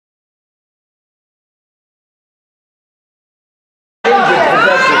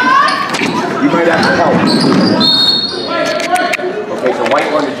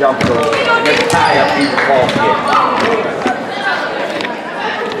jump, so I get the tie up, he's a ball kid.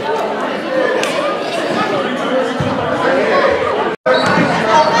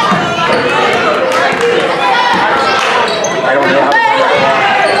 I don't know how to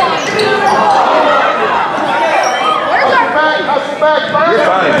You're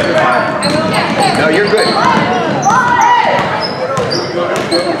fine, you're fine. No, you're good.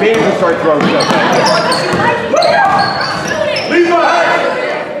 Beans will start throwing stuff.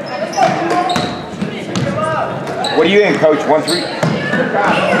 What are you in, Coach? 1-3? Look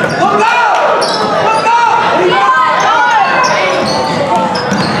out!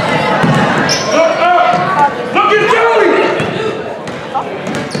 Look out! Look at Joey!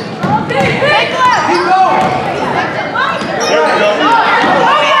 Keep going! There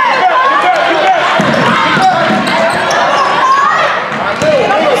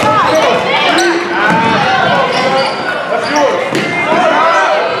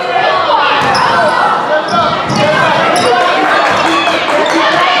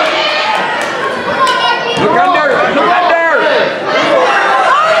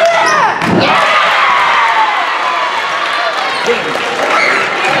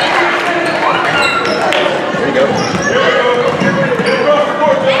we go.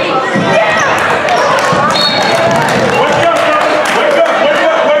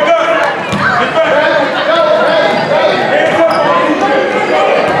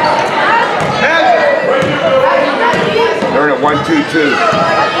 They're in a 1-2-2.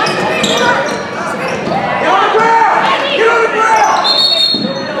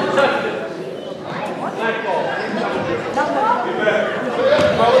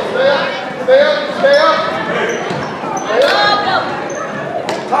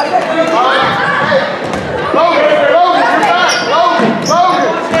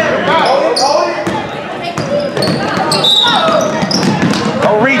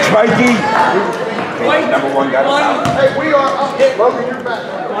 Don't reach, Mikey. Okay, number one got us out. Hey, we are up. Logan, you're back.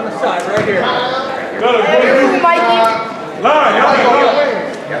 On the side, right here. Mikey. Line,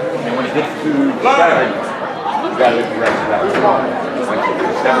 and when it gets to 7, you got to look the rest of that. When it gets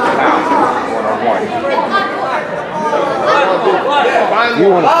to 7 pounds, one-on-one. You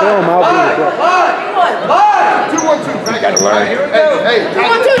want to film, I'll be the judge. 2-1-2. You got to learn. Hey,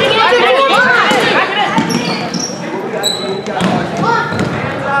 2-1-2.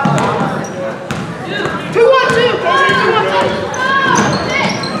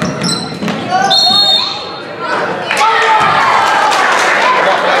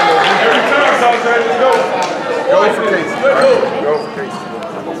 Go for Casey. Go for Casey.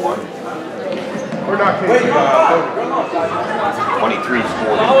 Number one. We're not Casey. 23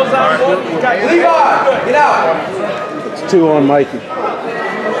 scored. Levi, get out. It's 2 on Mikey.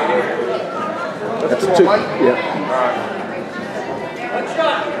 That's 2. Yeah.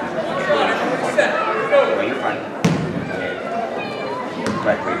 No, you're fine.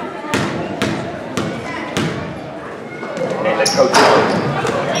 Back, baby. And then let Coach go.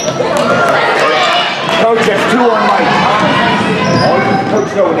 Coach, that's 2 on Mike. Always let the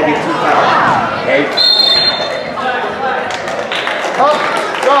coach know when they get 2 fouls. Okay?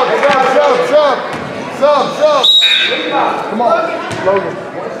 Sub. Come on, Logan.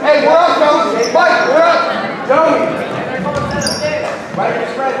 Hey, we're up, Joey. Mike, we're up. Joey. Mike,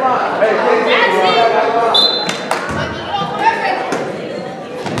 spread line. Hey,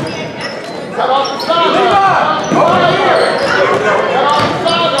 Cut off the side. Levi, over here. Cut off the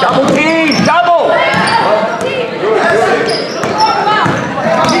side. Double team, double.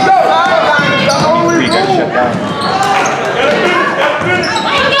 Keep going. The only rule. Shut down.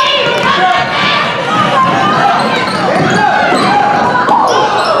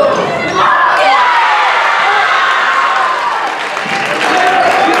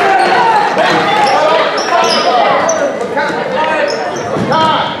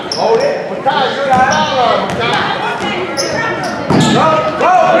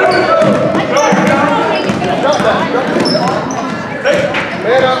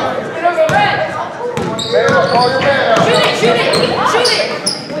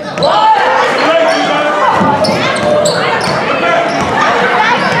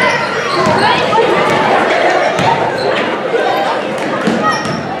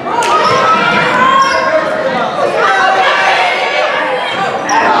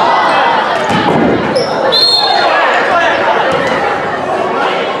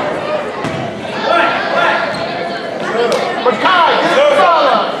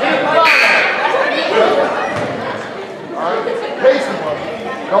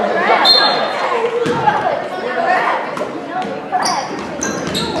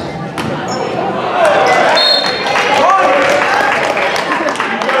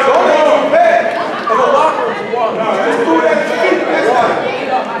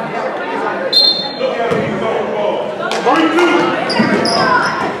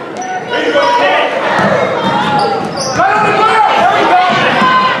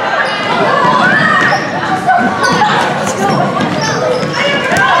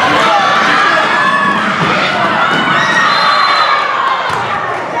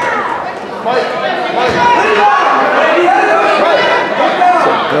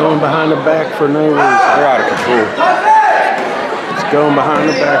 for no reason. They're out of control. It's going behind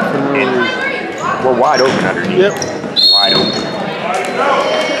the back for no reason. We're wide open underneath. Yep. Wide open.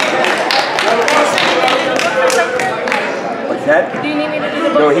 What's that? Do you need me to do the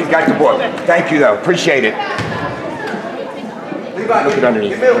book? No, he's got the book. Thank you, though. Appreciate it. Look at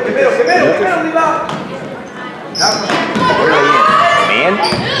underneath. Get middle, Levi. Where are they in?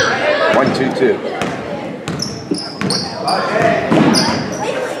 Man? 1, 2, 2.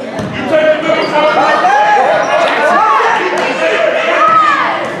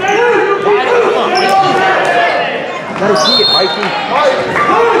 Let us see it, Mikey.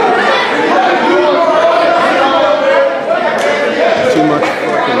 Too much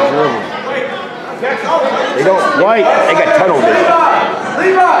fucking dribble. They don't white. They got tunnel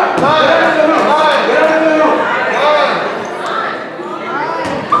vision.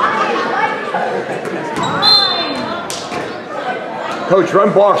 Coach,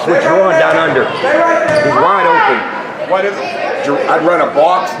 run box with Jerron down under. He's wide open. What is it? I'd run a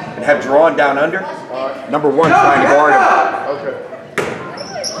box and have Jerron down under. Number 1 trying to guard him.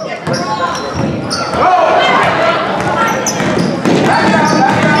 Okay.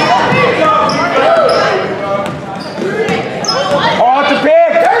 Off the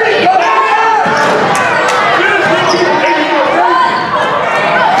pick.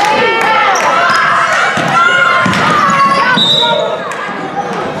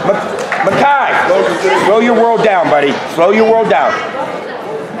 Makai, slow your world down, buddy. Slow your world down.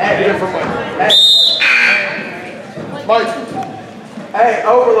 Mike, Hey,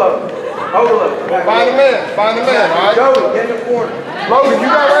 overload. Overload. find the man, all right? Joey, get in the corner. Logan, you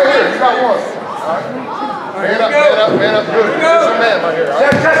got right here, you got one. All right? Man up, good. There's some man right here, all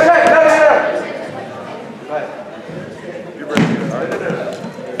right? Check. No. You ready to get it, all right?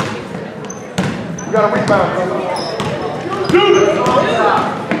 You got a rebound, brother.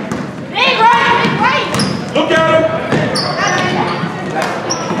 Big right. Look at him.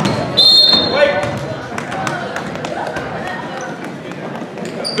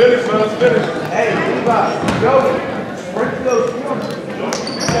 Finish, man, let's finish. Hey, Levi, Joey, bring those corners. Go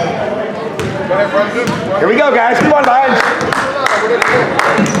ahead, run this. Here we go, guys. Come on, Lions.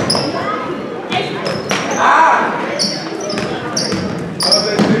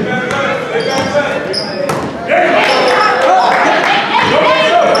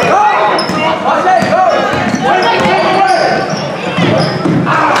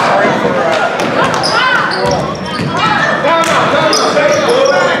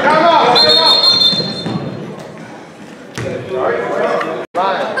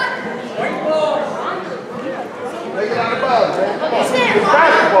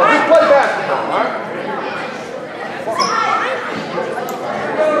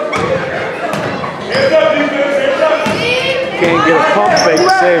 Can't get a pump fake to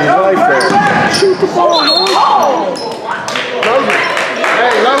save his life there. Shoot the ball, Logan.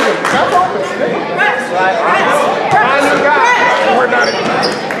 Hey, Logan, that's open. Find new guy. Don't worry about it.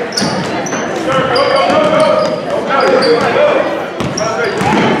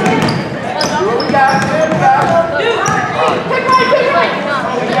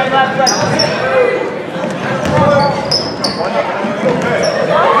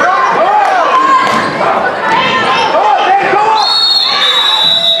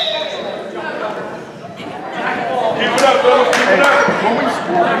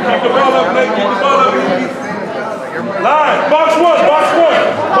 Line, box one.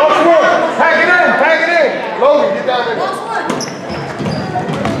 Pack it in. Logan, get down there.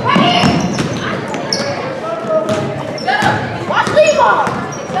 Watch Levi.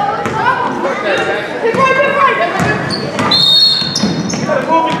 Big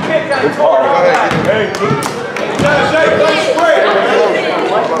right.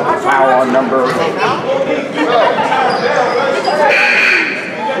 Foul on number.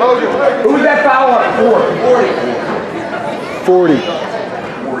 Logan, Who's that foul on? 40.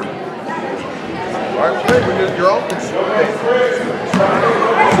 all right, we're just drunk. It's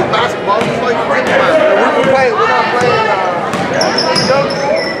basketball, just like friendly basketball. We're not playing,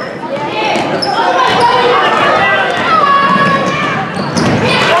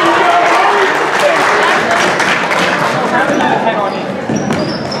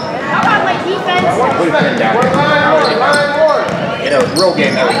 How about my defense? line one. In a real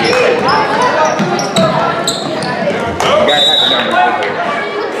game, that would be a You gotta have the number.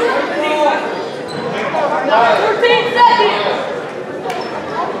 13 seconds.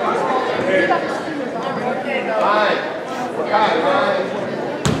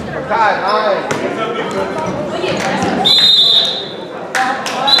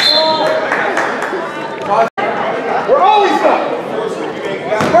 We're always up.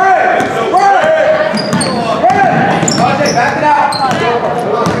 Spread.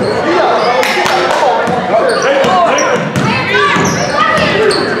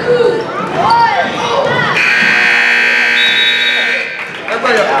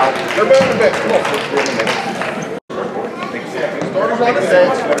 back. Come on. Starters on the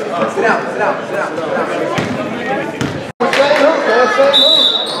bench. Sit down, sit down, sit down, sit down. Same hoop, man. Same hoop.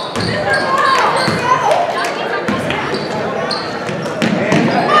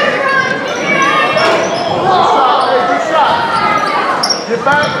 Good shot. Get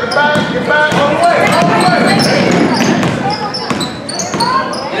back, get back, get back. On the way, on the way.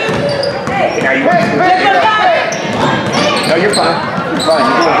 Now you Hey, No, you're fine. You're fine.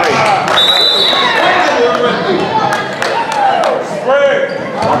 You're doing great.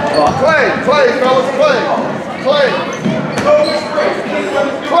 Clay, fellas, Clay. Clay. Clay.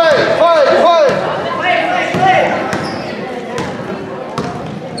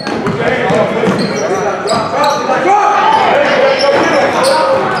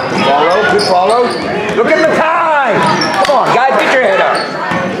 Follow, good follow. Look at the time. Come on, guys, get your head up.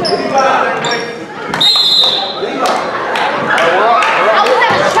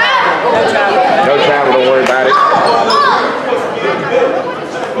 No travel, don't worry about it.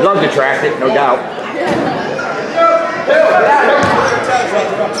 Love to track it, no doubt.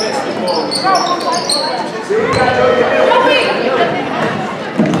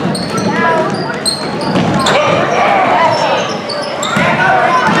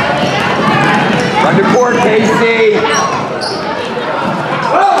 Run the court, Casey.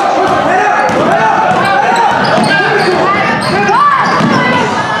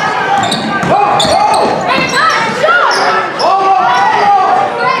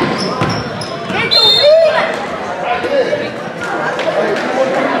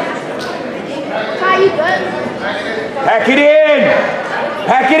 Pack it in!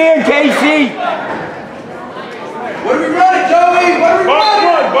 Pack it in, Casey! What are we running, Joey? What are we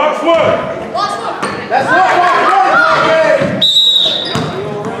running? Box one! That's not box one!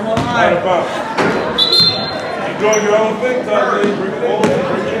 You're doing your own thing, Tommy. Bring it over.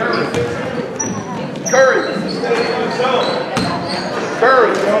 Curry.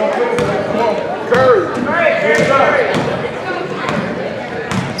 Curry.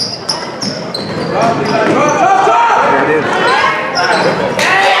 There it is.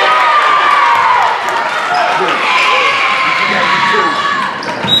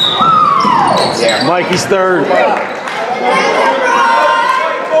 Yeah, Mikey's third.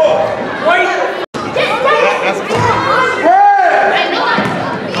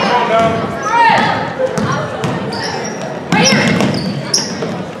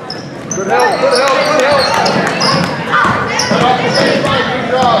 Good help.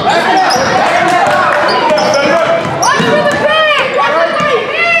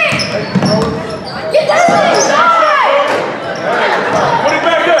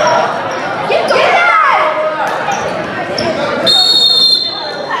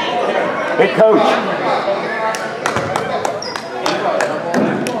 Hey, Coach.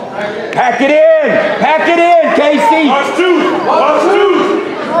 Pack it in, Casey. Watch two.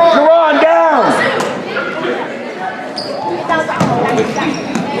 Jerron down.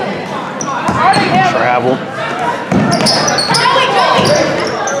 Travel.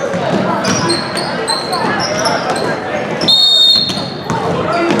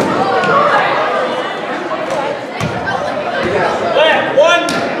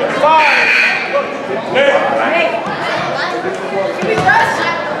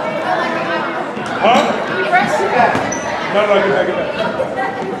 Not like it.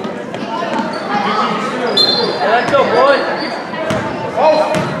 Let's go, boy.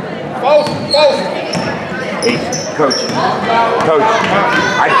 Both. Hey, Coach,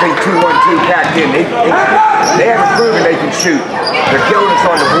 I think 2-1-2 packed in. They haven't proven they can shoot. They're killing us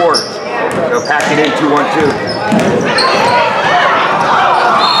on the boards. They'll pack it in 2-1-2.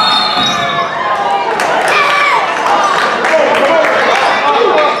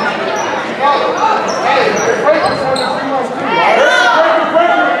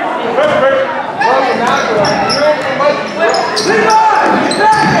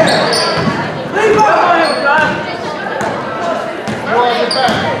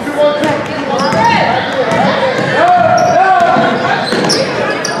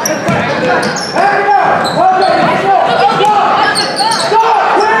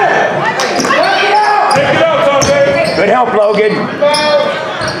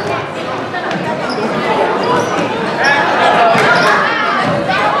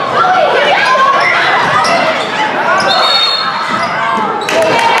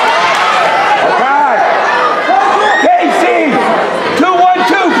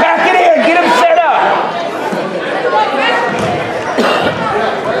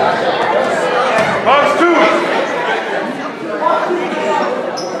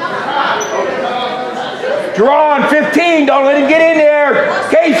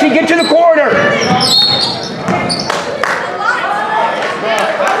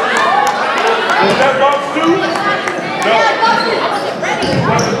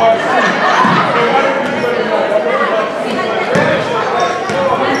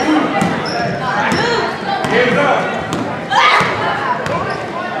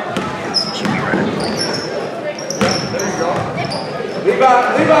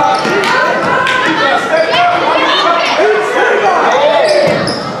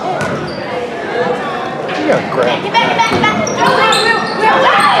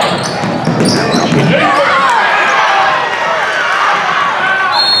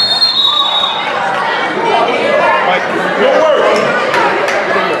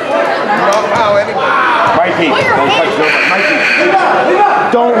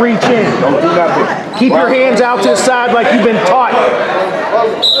 Don't reach in. Don't do nothing. Keep your hands out to the side like you've been taught.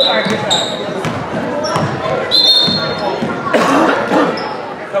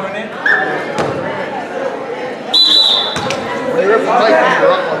 Coming in. When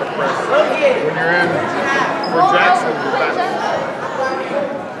you're up on the press. When you're in for Jackson, you're back.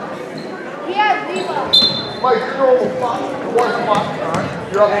 Mike, you're normal spot. One spot. All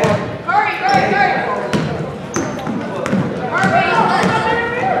right. You're up front. Hurry.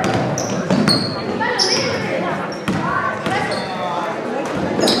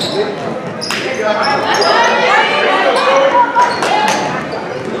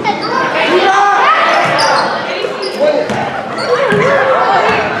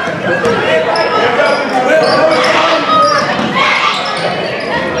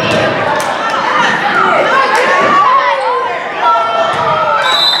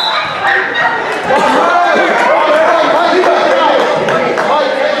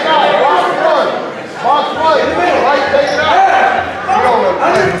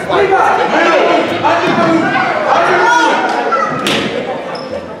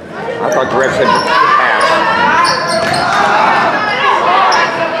 I thought Greg said pass.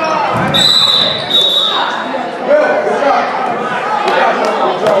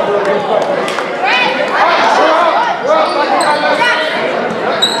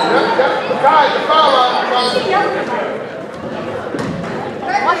 Guys, the foul line.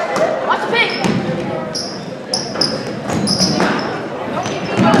 Watch the pick.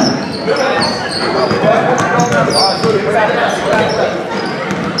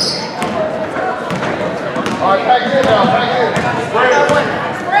 All right, back in now, back in.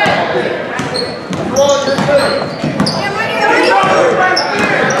 Spread. You on your turn.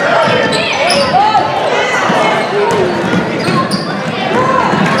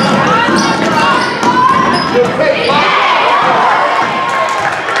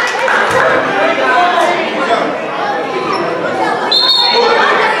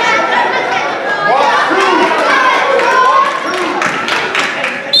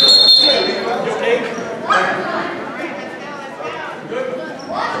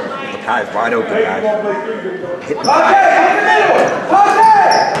 Guy's wide open, guys. Hit the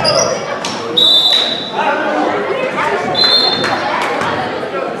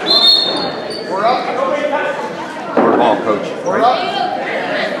We're up. Where ball, coach? We're Right?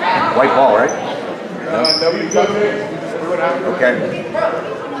 up. White ball, right? Okay.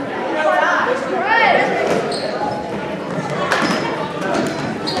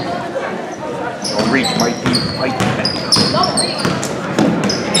 Don't reach, might be.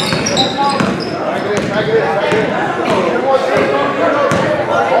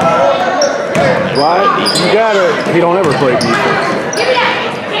 Right? You gotta. He don't ever play defense.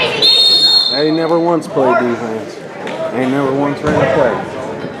 They never once played defense. They never once ran a play.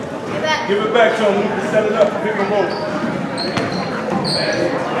 Give it back to him. We can set it up and pick him over.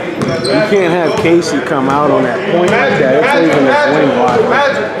 You can't have Casey come out on that point like that. It's leaving his wing wide.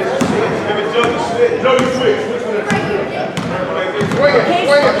 Joey switch. Swing it.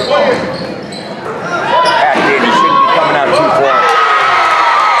 Pat did. He shouldn't be coming out too far.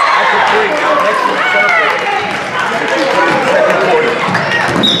 That's a three. Now next to the circle. Second quarter.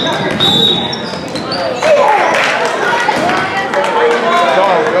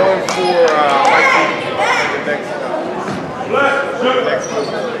 Going for Mike the next one.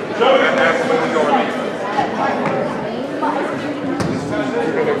 And that's when we're going to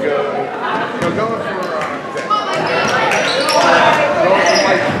You're going to go. You're going for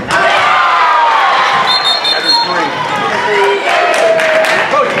Mike. Another three.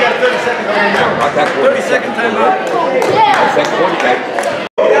 Coach, you got 30 seconds on your now. 30-second timeout. Second quarter, guys.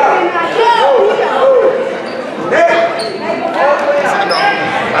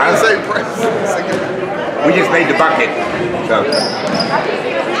 I didn't say press. We just made the bucket. So.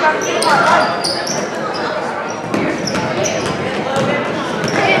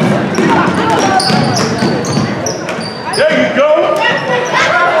 There you go.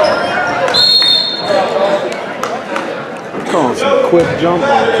 Calling some quick jump,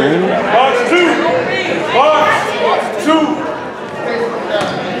 Jamie. Box 2. Box 2.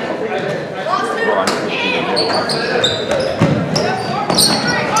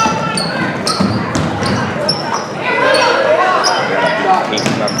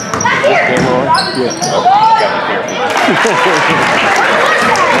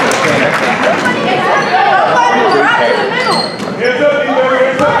 Hands up, you better,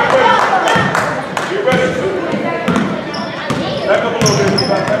 hands up, you ready. Back up a little bit,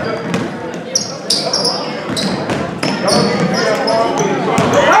 back up.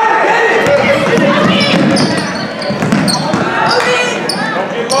 Don't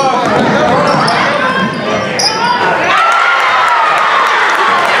get lost.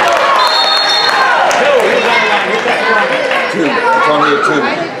 Two. It's only a 2.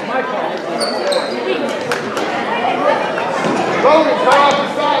 Logan, come off the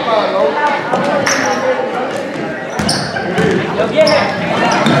sideline, Logan. Get it.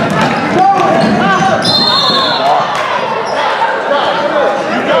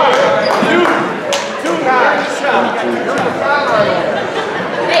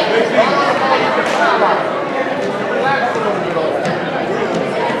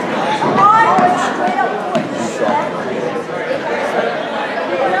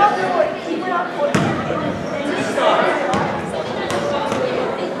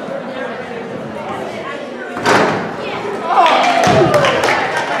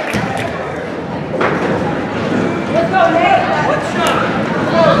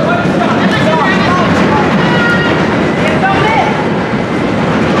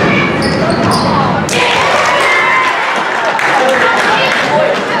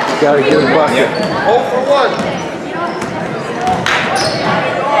 Gotta get a bucket. 0 for 1.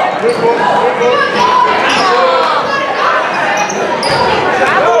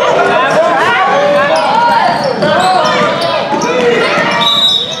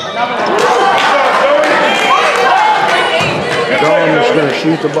 Dawn is gonna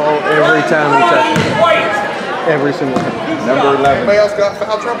shoot the ball every time he touches it. Every single time. Number 11. Anybody else got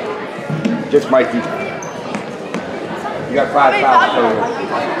foul trouble? Just Mikey. You got 5 fouls total.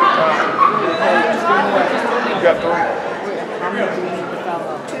 You got 3.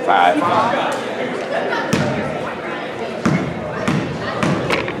 5.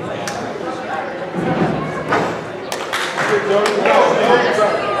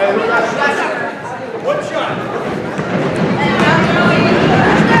 One shot.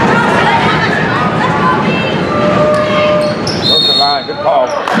 Goes the line. Good call.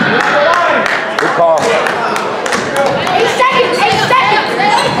 Good call. 8 seconds. 8 seconds.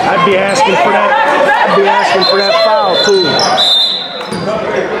 I'd be asking for that. I'd be asking for that foul too.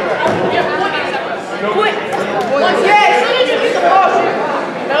 Quick.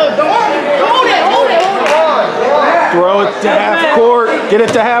 No, don't. Hold it. Throw it to half court. Get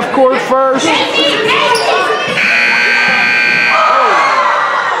it to half court first.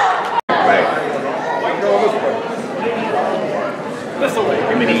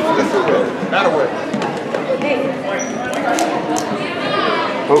 That away.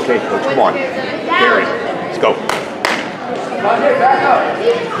 Okay, coach, come on. Gary, let's go. Back up.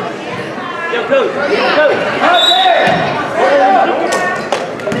 Yo, coach.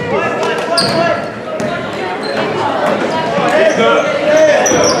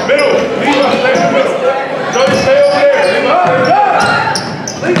 Middle. Leave up. Stay in the middle. Jody, stay over there. Leave up.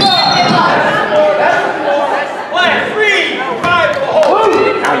 Flag, 3, 5 for the hole.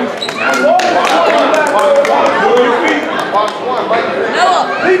 Move your feet. Box 1, Mike.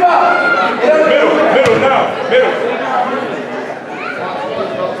 Leave up. Middle now. Middle.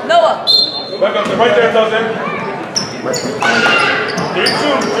 Noah. Back up there. Right there, Thursday.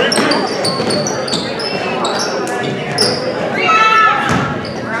 3-2.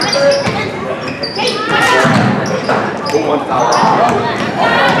 1 foul.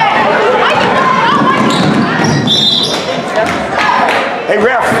 Hey,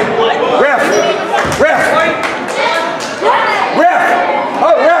 ref!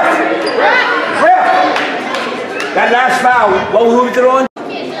 That last foul, who was it on?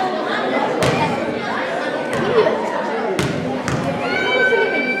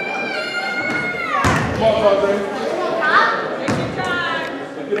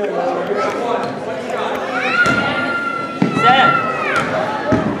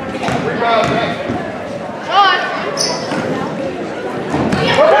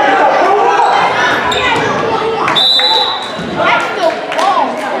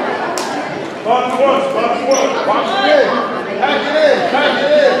 Box one. Pack it in.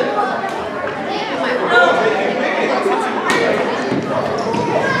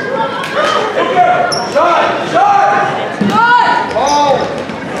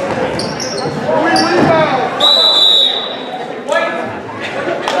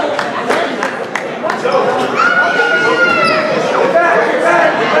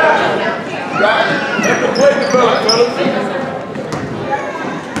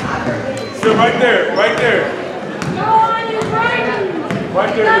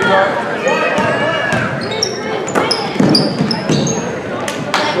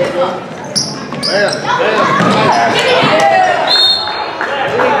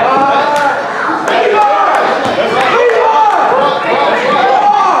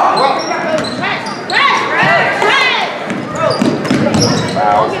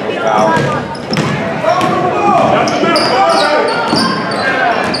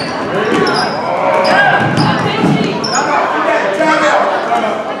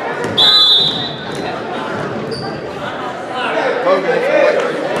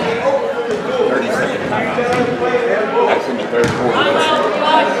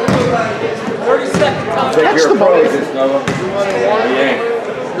 Take your approaches, Noah. Yeah.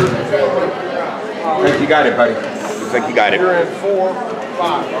 I think you got it, buddy. Looks like you got it. You're in 4, 5.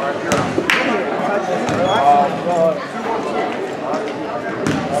 All right, you're out.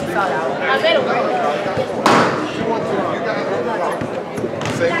 I made a word.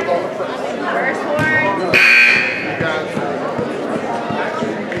 Same with all the press. First one. You guys.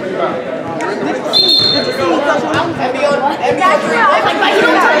 You're in the rebound.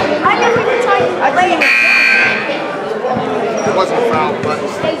 I never even tried. It wasn't a foul, but you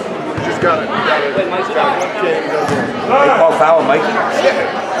just got it. They call foul on Mikey?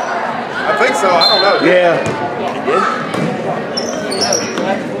 Yeah. I think so. I don't know. Yeah. He did?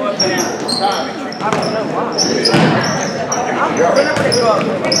 I don't know why.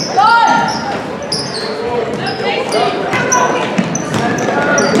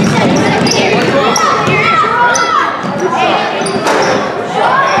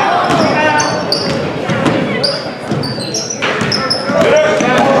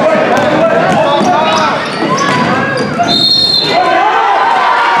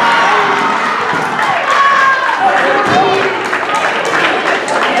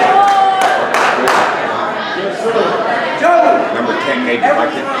 Number 10 made the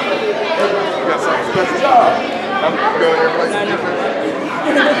bucket. You got something special? I'm going to go there and play some defense.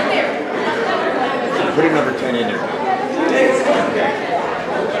 Put number 10 in there.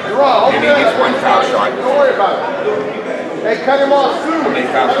 You're on. And he gets one foul shot. Don't worry about it. Hey, cut him off soon. How many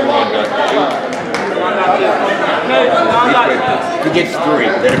fouls come on, Doug? 2? He gets 3.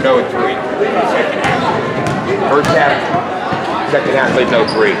 Let him know at 3. Second half. First half. Second half, let him know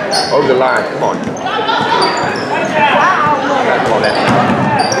 3. Over the line. Come on. Gotta call that foul.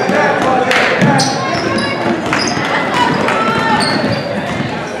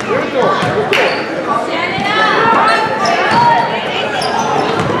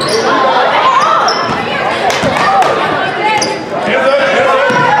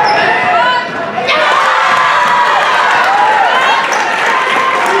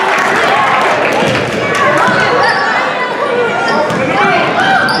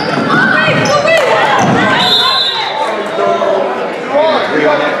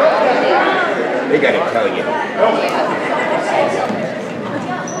 They gotta tell you.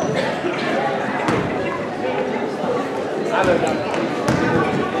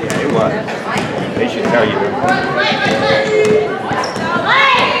 It was. They should tell you.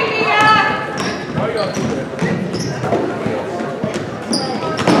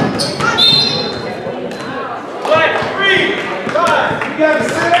 You gotta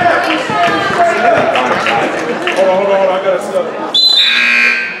sit down. Hold on, I gotta sit.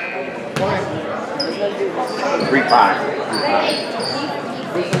 3-5.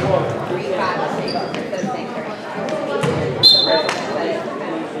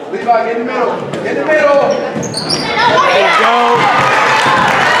 Levi, get in the middle. Get in the middle. There you go.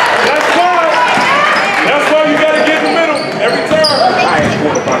 That's fine. That's why you gotta get in the middle every time.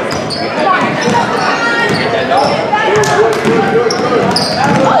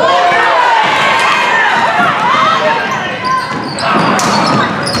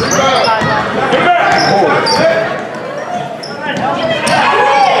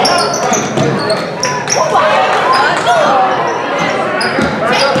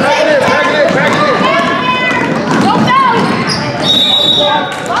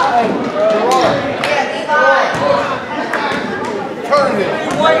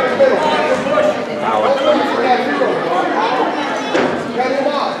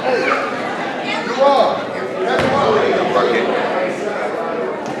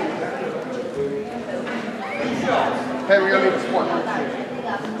 Hey, we're gonna need this one.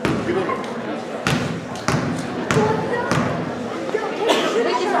 Get in there.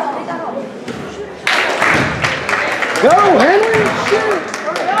 Go, Henry! Shit!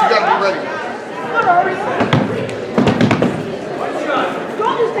 You gotta be ready.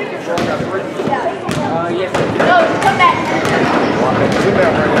 Yes. No, come back. Sit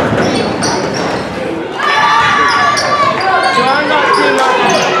down right now. John, not too much.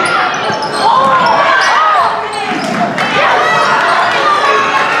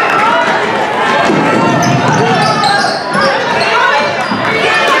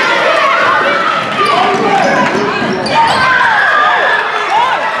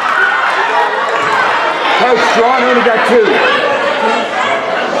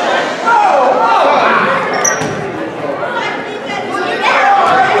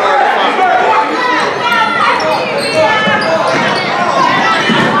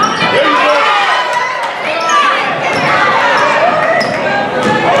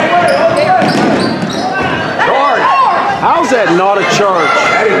 said, not a charge.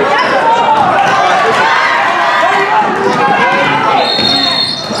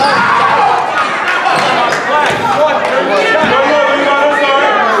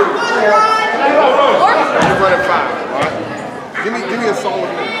 Run at 5, all right? Give me a solid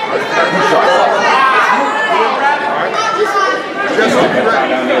minute. All right? Just be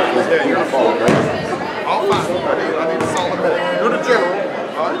ready. Yeah, you're the ball, right? All 5. I need a solid minute. You're the general.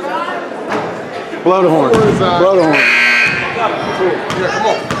 All right? Blow the horn. Blow the horn. Yeah, come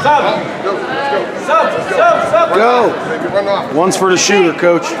on. Sub. Go. Let's go. Sub. Go. Baby, run off. One's for the shooter,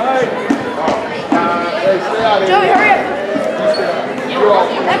 coach. Hey, stay out of here. Joey, hurry up. You're off.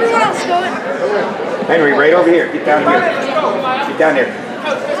 Everyone else going. Henry, right over here. Get down here. Get down there.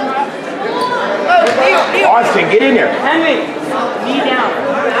 Austin, get in there. Henry, knee down.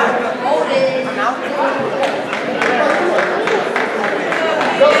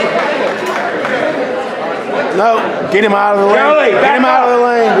 No, get him out of the lane. Joey, Get him out of the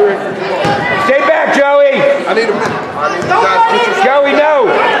lane. Stay back, Joey. I need a minute. I need you guys to get your Joey, no.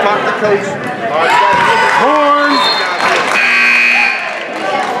 talk to coach. All right, Horn.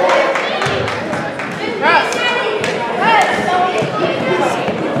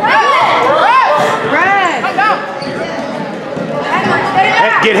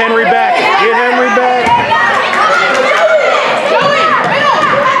 Get Henry back. Get Henry back.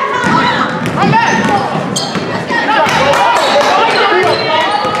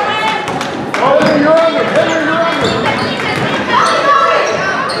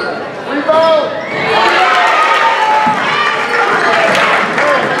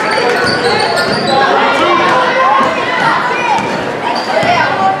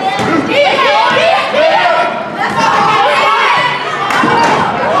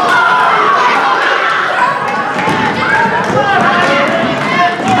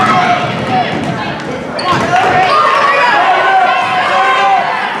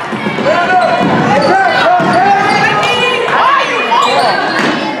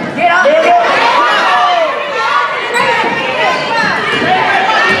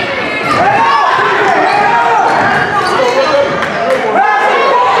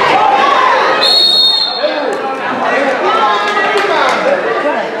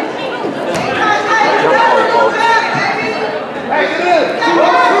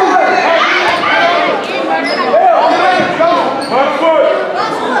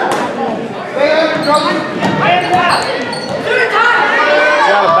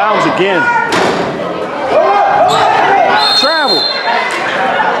 Again. Travel.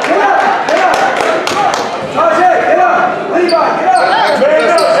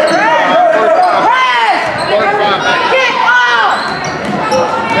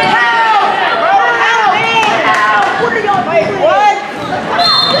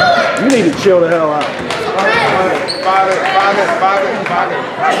 You need to chill the hell out. 5 minutes.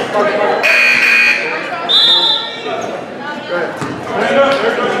 Go ahead.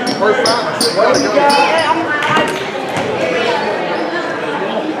 First time. What do you got?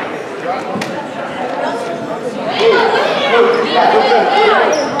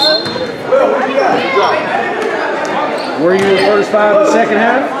 Were you the first 5 in the second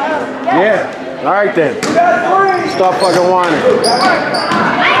half? Yeah. All right then. Stop fucking whining.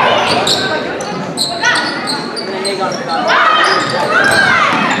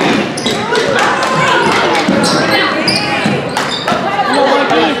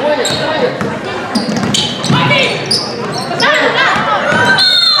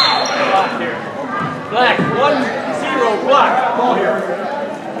 Black, 1-0, black. Ball here.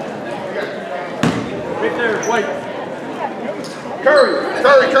 Right there, white. Curry.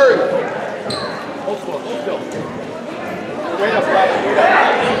 Hold still. Straight up, black.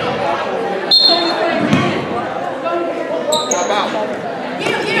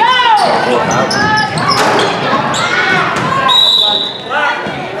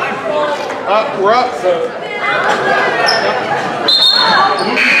 We're up.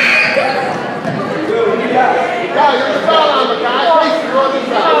 You're the foul on the guy. You're on this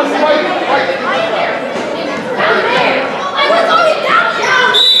side.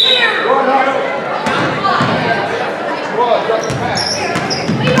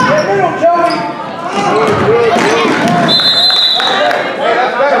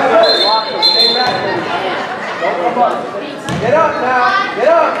 Get up now. Get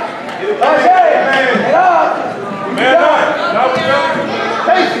up. Get up.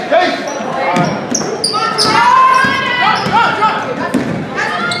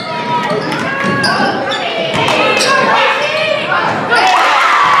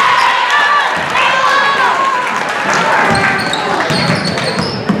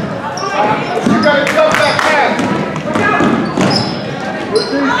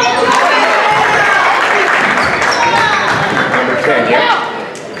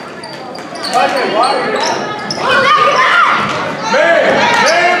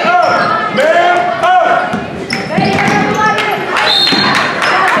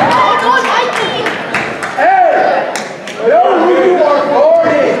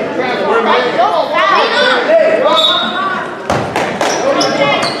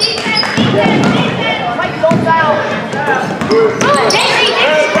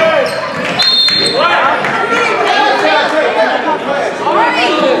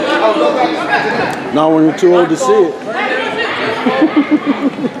 Not when you're too old to see it.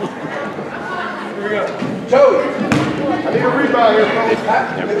 Joey, I need a rebound here, folks.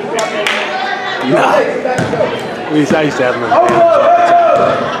 No. At least I used to have them.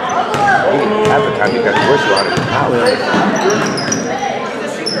 Half the time you got worse on it.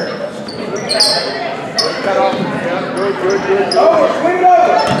 Good. Over, swing it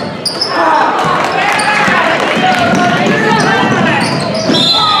over.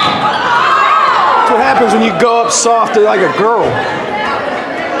 That's what happens when you go up soft like a girl.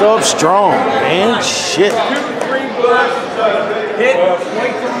 Go up strong, man. Shit. Hit.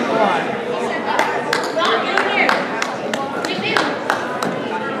 Wait from the line.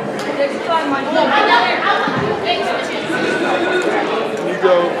 You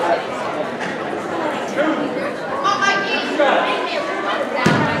go.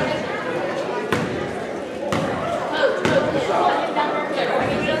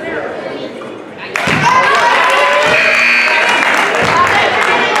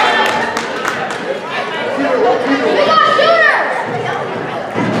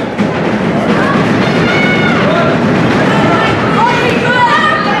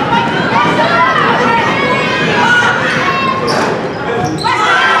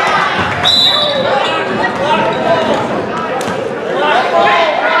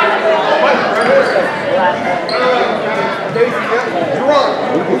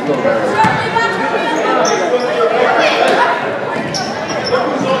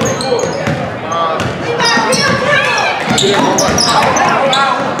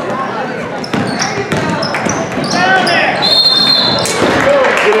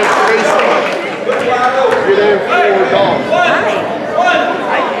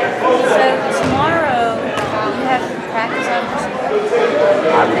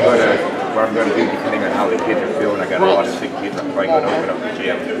 I'm going to do depending on how the kids are feeling. I got a lot of sick kids. I'm probably going to open up the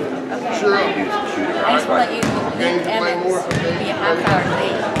gym. Okay. Sure. And do some shooting. I just want you to meet Evans, be a half hour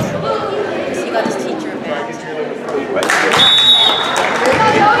late. So you got his teacher event.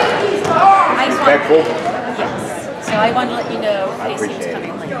 Respectful? Yes. So I want to let you know in case he was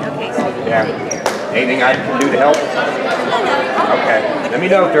coming late. Okay, so you Yeah. can take care. Anything I can do to help? Okay. Let me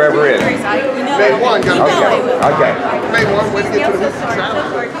know if there ever is. Day one, got Okay. Day one, way to get to the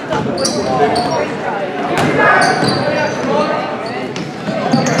challenge.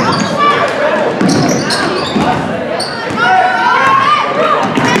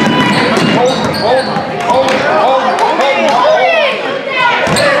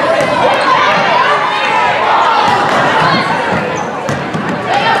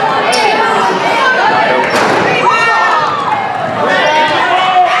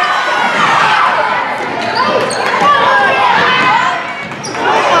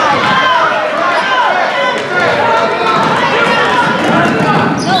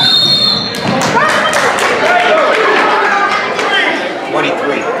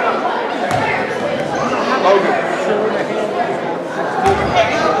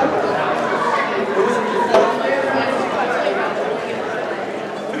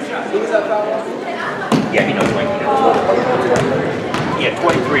 Yeah, he knows when. Yeah,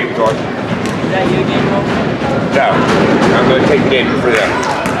 23 was ours. Is that you again, Will? No, I'm going to take it in for them.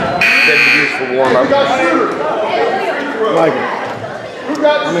 Then we use for warm up. Michael,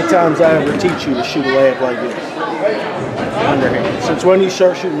 how many times I ever teach you to shoot a layup like this? Underhand. Since when do you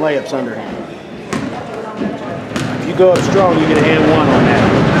start shooting layups underhand? If you go up strong, you get a hand one on that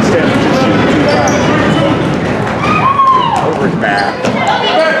instead of just shooting 2-5. Over his back.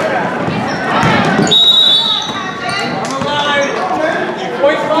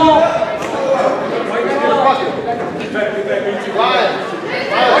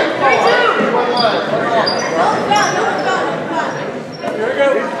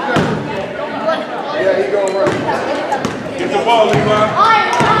 Yeah, he gonna run. Get the ball, Levi.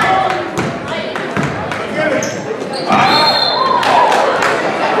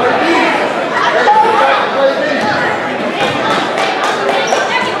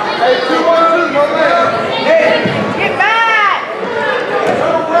 Hey, 2-1-2, no man. Hey, get back!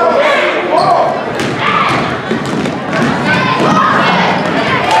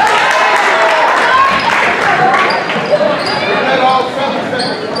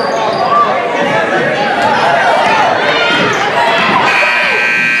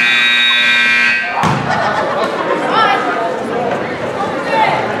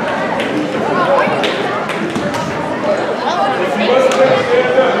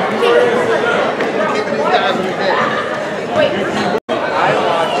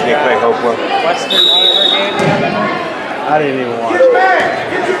 Western Beaver game the other night. I didn't even watch Get it. man!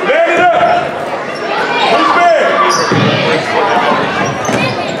 Man it up! Who's man?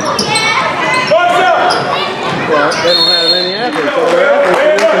 What's up? Well, they don't have any athletes. All their athletes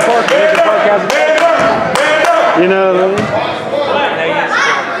are Lincoln Park. Lincoln Park has Man up! Man up! You know what I mean?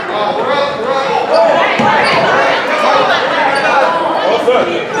 What's up?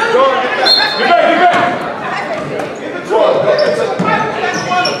 Get back, get back!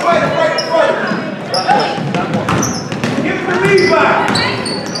 Give the lead back!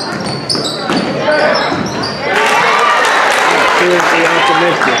 Seriously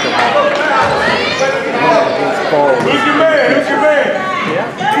optimistic about against Paul. Who's your man? Who's your man?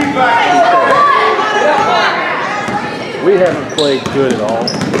 Lead back! We haven't played good at all.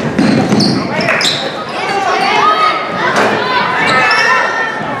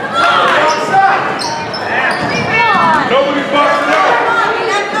 Nobody's boxing out!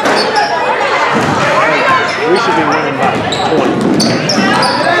 We should be winning by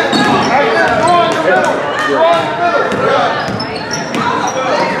 20.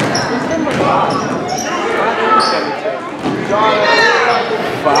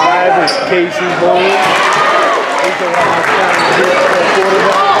 Five is Casey Boyd. He's the one that's trying to hit the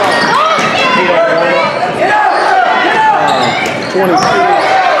quarterback. He don't want it. 22.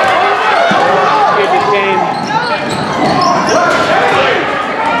 It became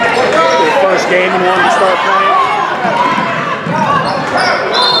their first game and wanted to start playing.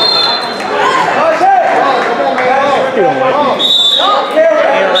 He don't like me.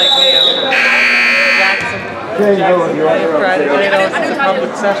 Can't go with you. Friday night, I was in a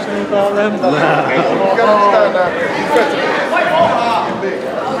public session with all them.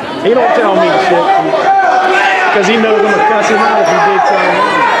 He don't tell me shit because he knows I'm gonna cuss him out if he did something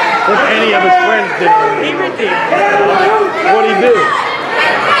wrong. If any of his friends did. He redeemed himself. What'd he do?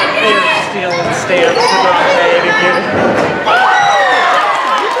 They were stealing stamps and not paying again.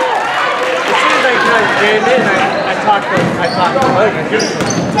 As soon as I kind of came in, I talked to Logan.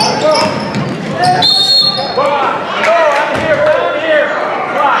 Come on! Go! Out here! Out here!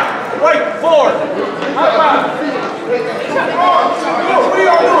 Right! Right! Forward! How about? What are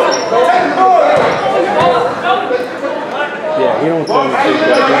y'all doing? Take the ball! Yeah, he don't tell me shit.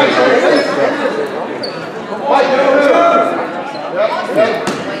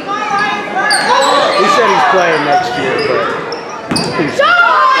 He said he's playing next year, but he's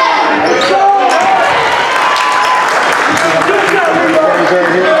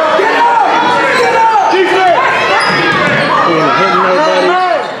hitting nobody.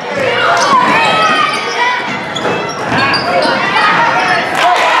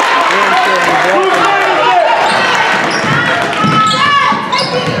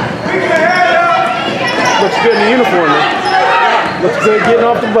 Looks good in the uniform, man. Looks good getting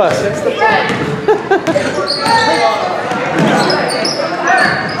off the bus.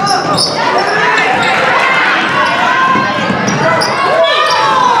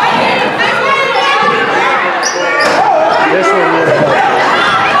 This one will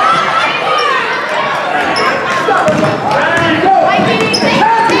help.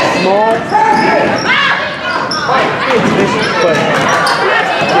 Small. It's vicious, but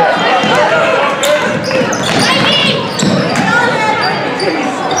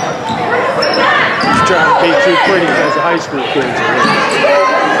he's trying to be too pretty because the high school kids are in.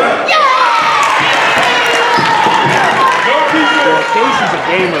 Yeah, Casey's a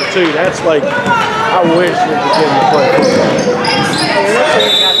gamer too. That's like, I wish we could get him to play football.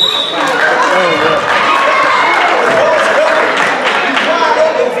 Oh, yeah.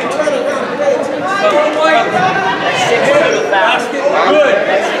 Good.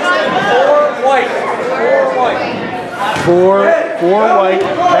 Four white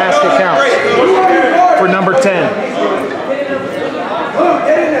basket counts For number 10.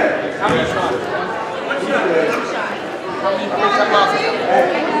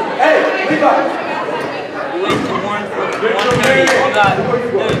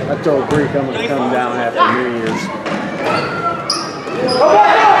 I told Greek I'm going to come down after New Year's.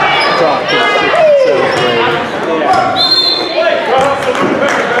 Talk to the 6th and 7th grade.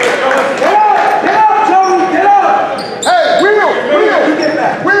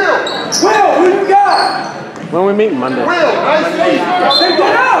 Will, who you got? When we meet Monday. Will, nice to meet you.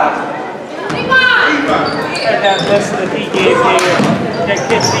 Get up! And that list that he gave me, that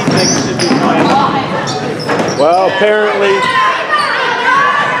kids he thinks should be playing. Well, apparently,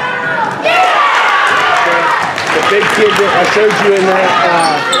 the big kid that I showed you in that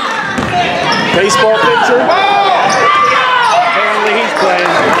baseball picture, apparently he's playing.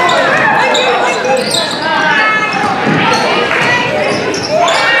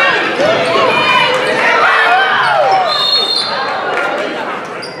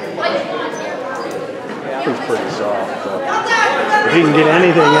 he can get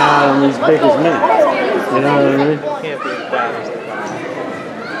anything out of him, he's big as me. You know what I mean? Can't be as bad as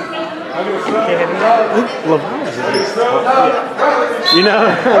Laval is at least tough. You know?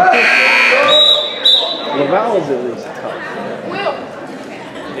 Laval is at least tough.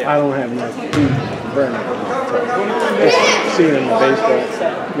 I don't have enough food to burn it. See it in the baseball,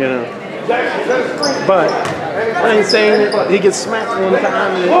 you know. But I ain't saying it. He gets smacked one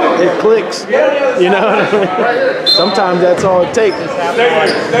time and it clicks. You know what I mean? Sometimes that's all it takes.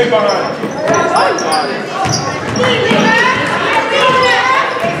 Stay behind.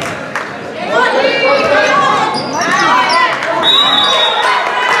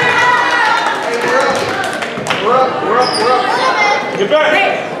 We're up. Get back.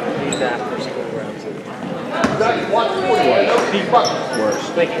 these after school rounds. Worse.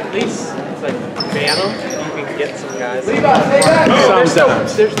 Like at least it's like ban them. You can get some guys.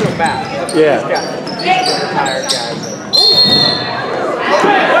 Sometimes. There's no back. Yeah. These retired guys.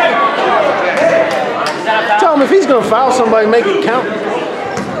 Tell him if he's going to foul somebody, make it count.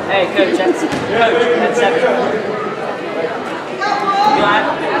 Hey, coach, that's 7. You want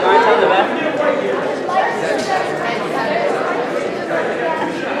to tell the ref?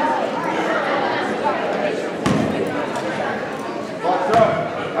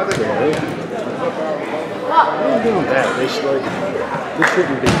 They're doing bad. They should like, this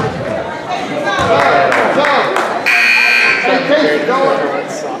shouldn't be.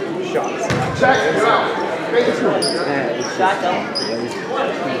 Shots. Shot them.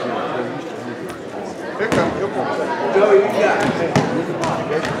 Joey, you got it.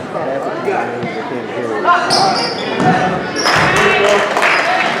 Get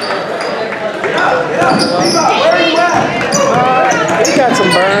up. Where are you at? He got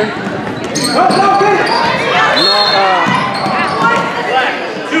some burn. Go, get it. No,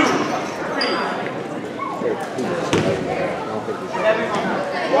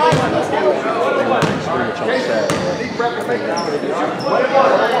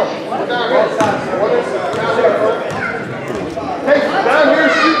 Hey,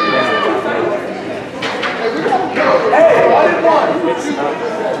 1-1.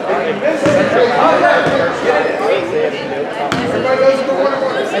 Everybody goes to the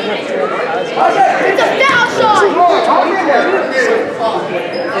 1-1. It's a foul shot!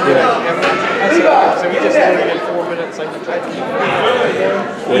 So we just only did 4 minutes. Like we tried to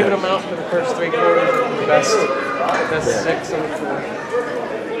even them out for the first 3 quarters. The best 6 and 4.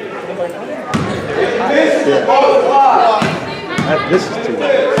 this is too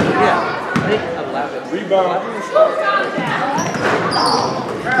bad. Yeah, I think 11. Rebound.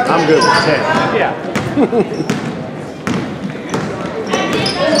 I'm good with 10. Yeah.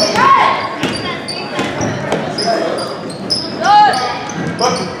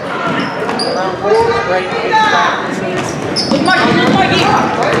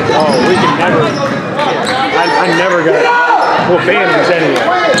 Oh, we can never. I never got. Well, Phantoms anyway.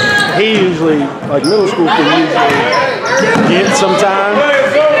 He usually, like middle school, can usually get sometime.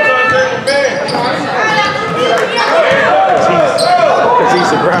 Because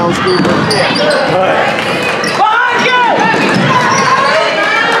he's a groundskeeper. But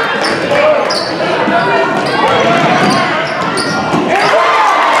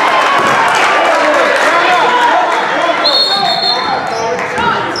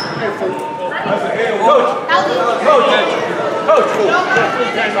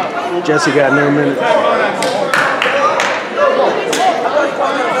Jesse got no minutes.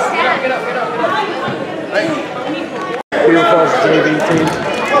 Beaver Falls JV team.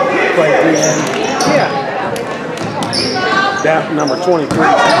 Played weekend. Yeah. That number 23.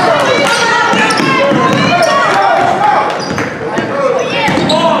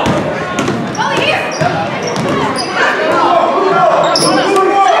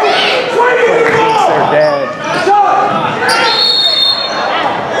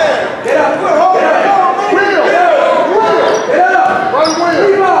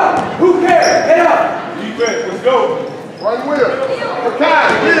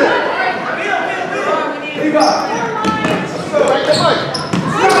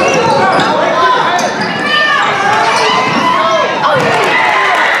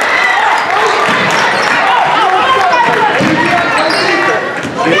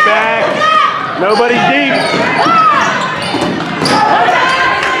 Get back. Nobody deep.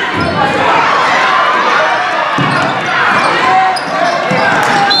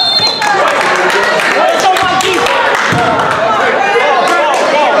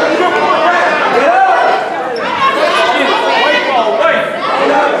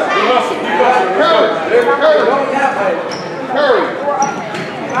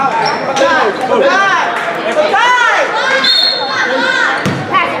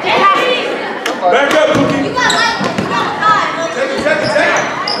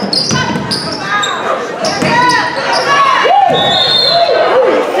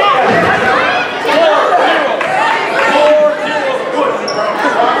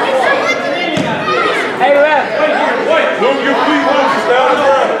 Hey, Ref.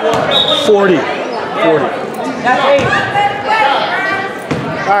 40. 40. That's 8.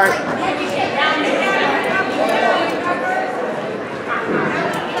 All right.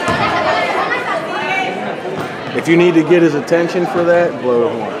 If you need to get his attention for that, blow the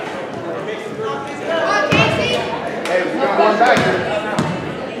horn. Hey, we got one back here.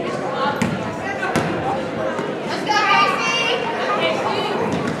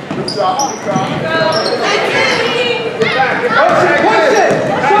 Good job, good job. Get back, get back. Push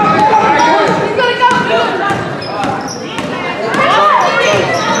it!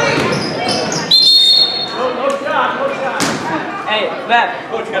 Hey, Beth.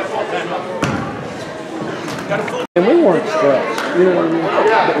 And we weren't stressed, you know what I mean?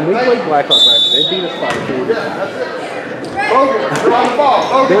 And we played Blackhawks last year. They beat us 5-2. Logan, you're on the ball.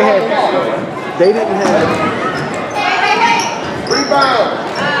 Logan, They on the ball. they didn't have. Rebound.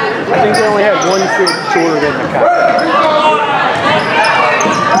 I think they only had one foot shorter than the Cowboys.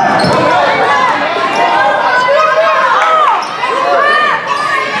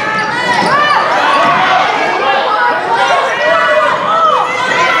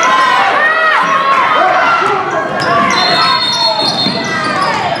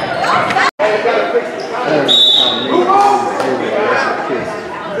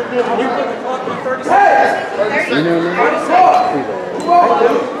 You know what I mean?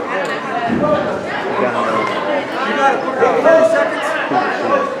 You got to put it up 30 seconds.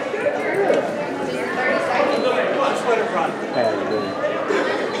 Just let it run.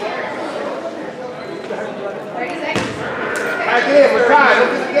 Back in, we're tied.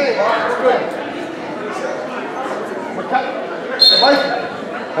 Look at the game. We're tied. Mikey.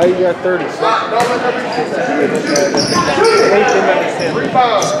 How you got 30 seconds? Don't let them be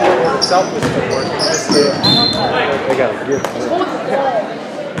rebound. They got to get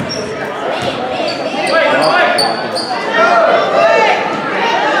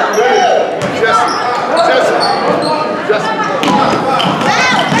Jesse.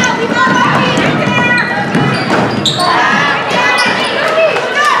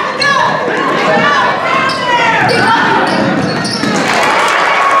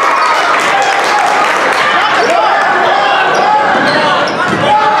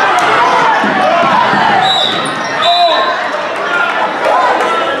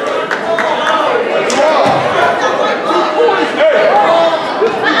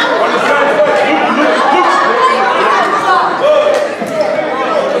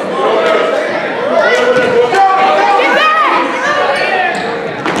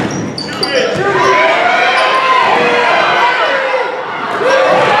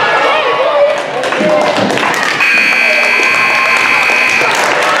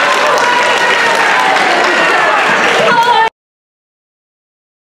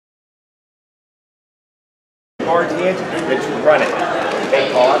 Hard tangent that you run it.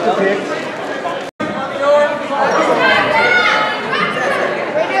 They call out the pick.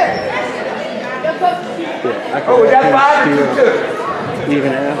 Oh, we got 5-2.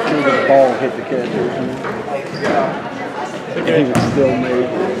 Even after the ball hit the catcher. And he was still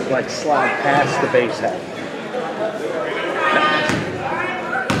made like slide past the base hat.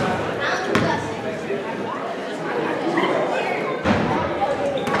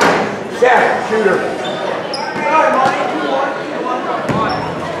 Shaq, shooter.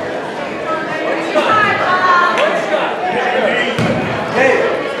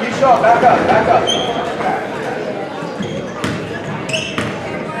 Hey, you shot. Back up, back up.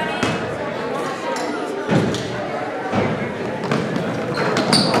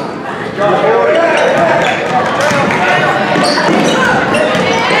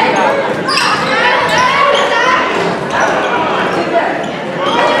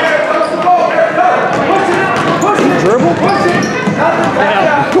 Dribble?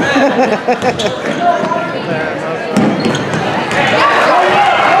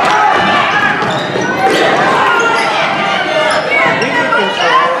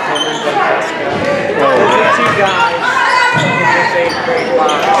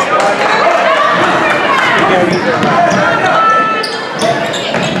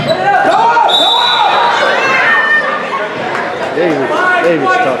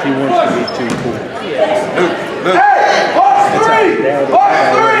 David's tough. He wants to be too cool. Hey, box three! Box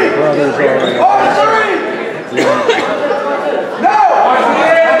three! Brothers are.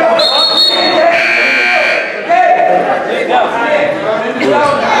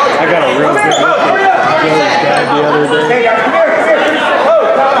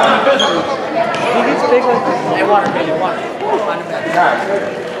 Water, baby, water.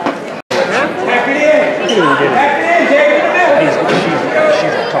 Back it in. Back it in, Jake.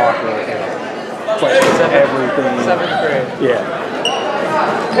 She's a talker. Questions everything. 7th grade. Yeah.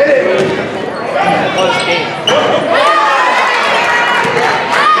 Hit it. Close game.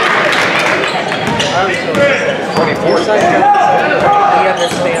 I was so upset. 24. He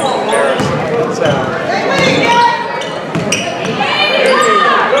understands comparison. So.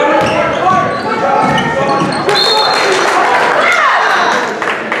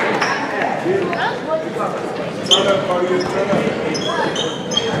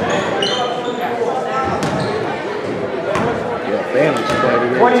 Yeah, families play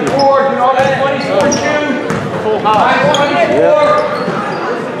together. 24, you know that 24 shoe? Full house. 24.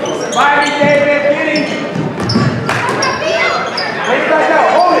 Miami David, get him. Take it back out.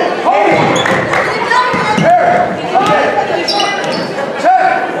 Hold it. Hold it. Here. Come get it.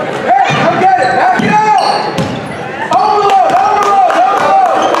 Check. Here. Come get it. Back it out. Overload. Overload.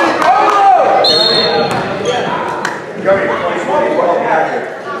 Overload. Overload. Go here.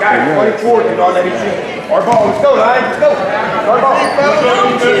 24. Got it. 24. You know that he's our ball. Let's go, Lion. Let's go. Our ball.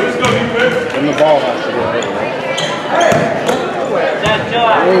 And the ball has to go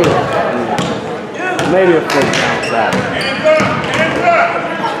maybe a foot counts out.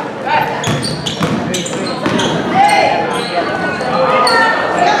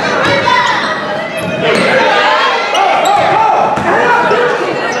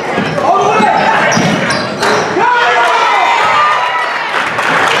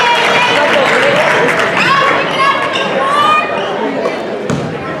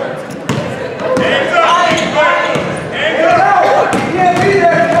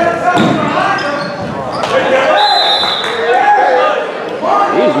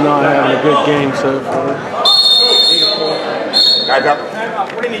 Good game so far. Guys up.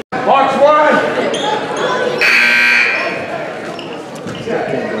 March one.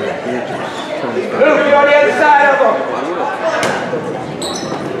 Luke, you're on the other side of them.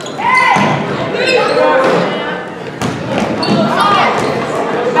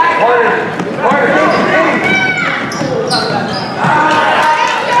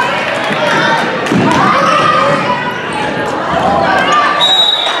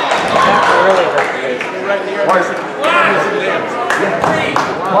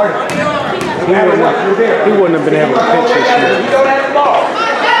 Harder. He wouldn't have been able to pitch this year. You don't have the ball.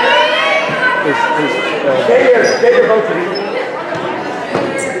 Stay here both of you.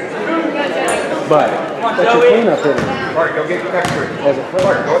 But what's your cleanup hitter? Mark, go get next to it. As a player.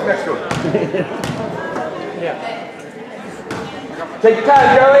 Mark, go next to it. Yeah. Take your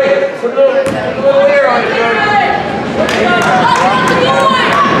time, Joey. Put a little air on it, Joey.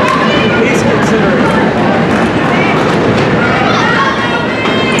 He's considering.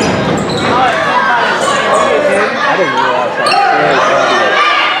 I didn't realize how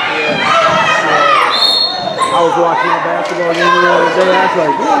I was watching a basketball game the other day. I was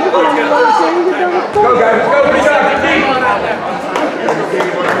like, man, you don't know what I'm saying. Go, guys. Let's go. What do you got?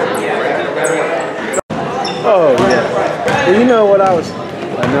 Oh, yeah. Well, you know what I was...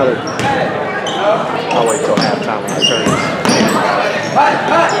 Another... I'll wait till halftime when I turn this.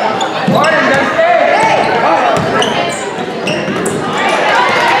 Martin, that's it.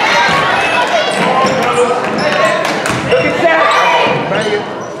 Look at that.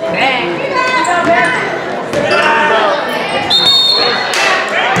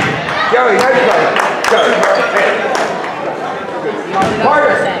 Joey, nice play. Go.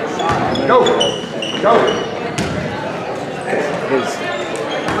 Carter. Go. Go. His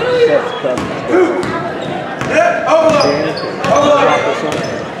steps comes.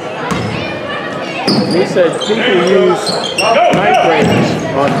 He said people use ninth graders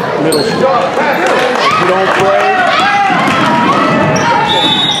on middle school. If you don't play,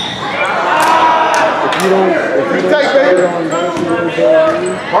 if you don't play on middle school, they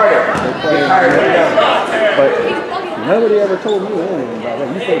play but nobody ever told me anything about that.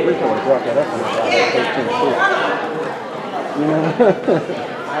 You think Rico brought that up when I got 13 you know?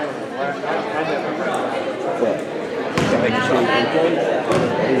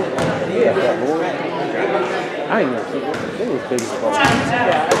 I ain't never seen it. It was big as fuck. Yeah, I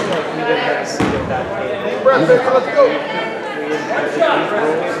feel like we didn't have a seat at that game. Let's go.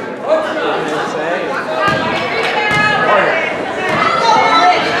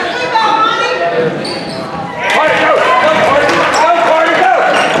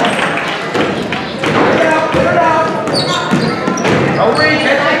 Don't reach.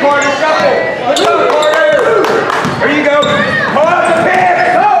 That's the corner shuffle. Let's go, corner. There you go. Pull up the pin.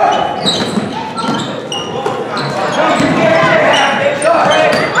 Go.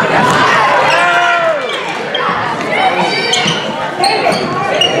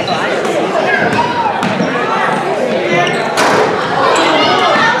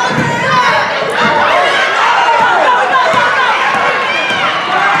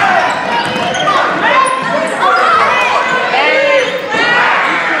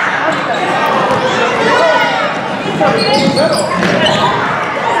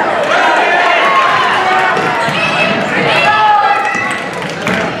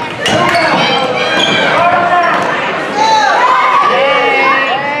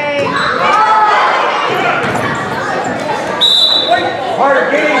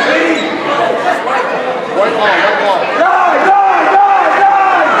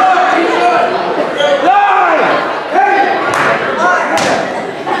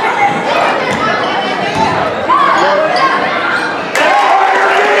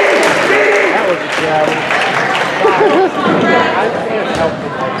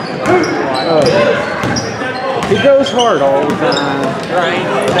 goes hard all the time. Right.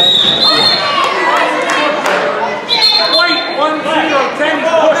 Wait, 1-0, 10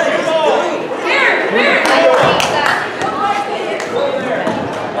 pushes.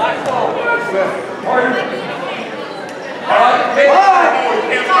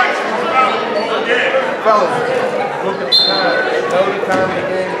 Fellas, look at the time. Know the time of the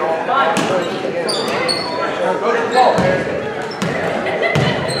game and all that. Go to the ball.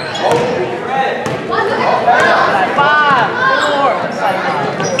 5,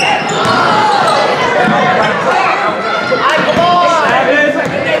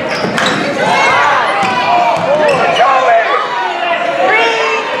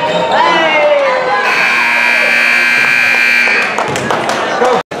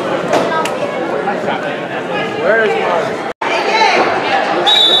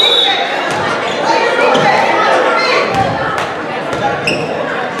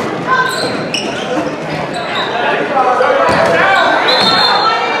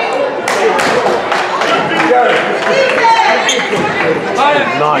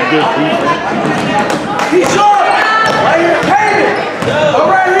 Not good defense. He's short! Right here, Payton! Oh,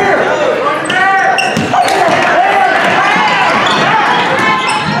 right here!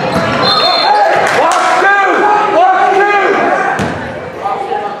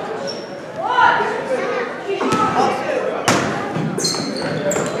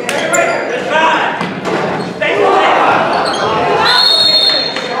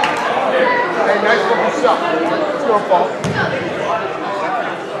 Hey, nice looking shot. It's your fault.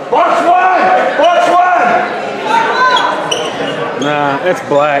 Box one! Box one! Nah, that's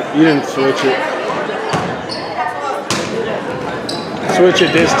black. You didn't switch it. Switch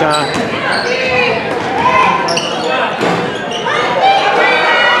it this time.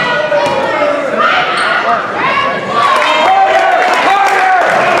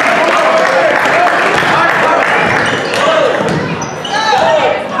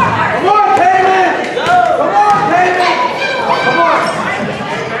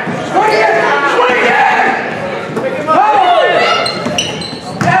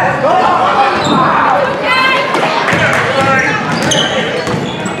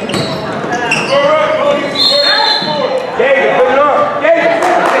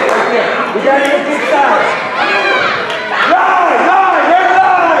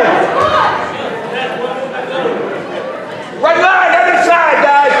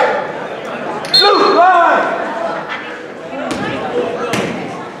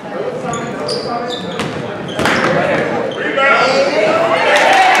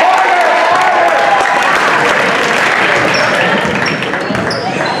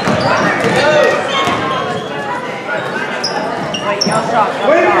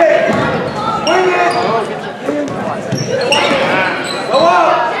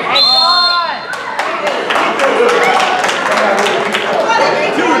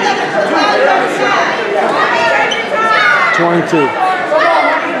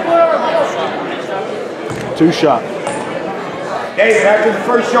 Two shot. David, after the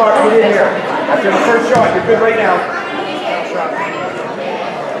first shot, get in here. After the first shot, you're good right now.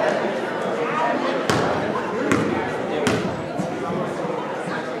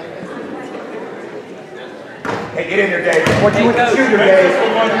 Hey, get in there, Dave. What you with the shooter, Dave?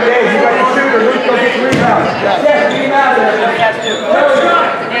 Dave, you got the shooter. Luke, go get the rebound. Yeah, get him out of there.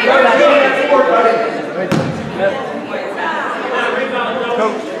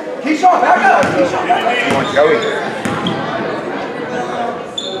 He's on, back up. He's on, back up. Come on, Joey.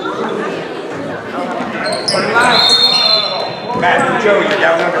 Matt, Joey, you're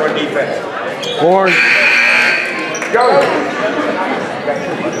down under on defense. Horn. Joey.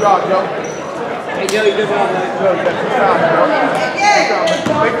 Good job, Joe. Hey, Joey, good job, man. Joe, that's the shot, bro.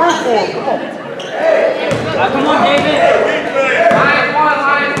 Make room for him. Come on. Come on, David. Line one.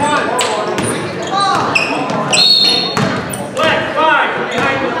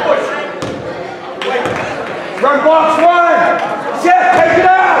 Run box one! Jeff, take it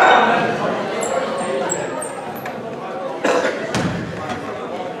out!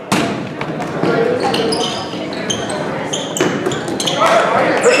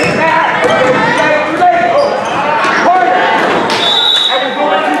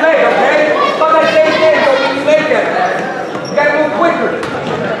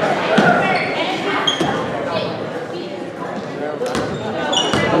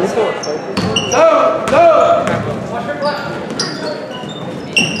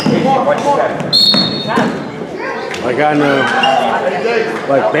 Like I know,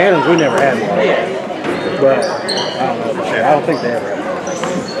 like Bannons, we never had one. But I don't know about that. I don't think they ever had one.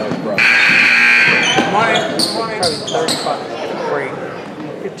 That was rough.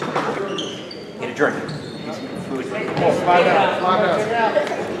 Get a drink. Come on, slide down, slide down.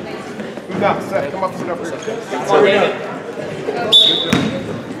 Who's not set? Come up, sit up here.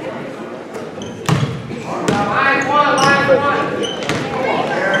 Line one.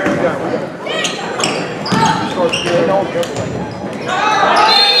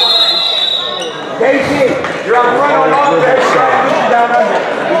 Casey, you're on front on offense. Down under.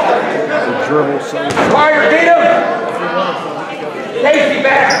 The dribble, so Fire, get him. Casey,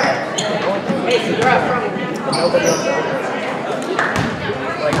 back. Casey, you're out front.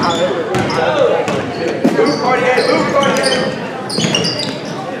 Move, Cartier.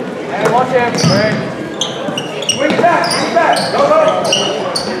 Hey, watch him. Swing back. Go.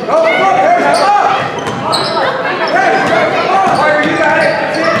 There's up. Hey, come on. Fire, you got it. That's it.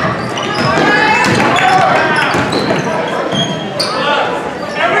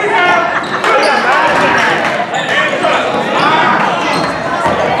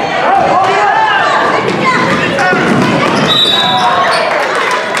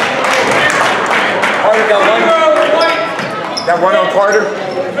 Got one on Carter.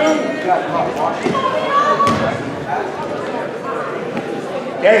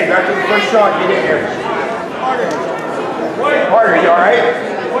 Hey, back to the first shot. Get in here. Carter, you all right?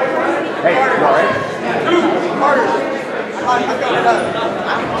 Hey, you all right?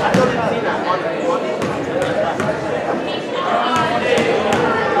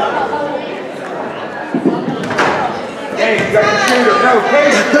 Dave, you got the shooter. No,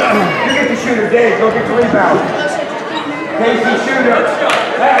 Casey, you get the shooter. Dave, go get the rebound. Casey, shooter.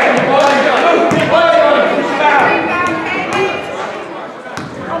 Back in the ball. Push him out.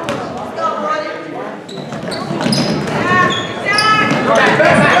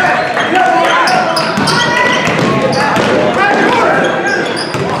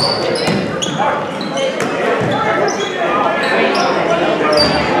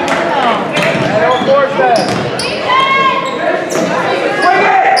 Don't force that. Swing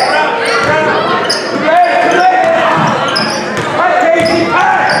it!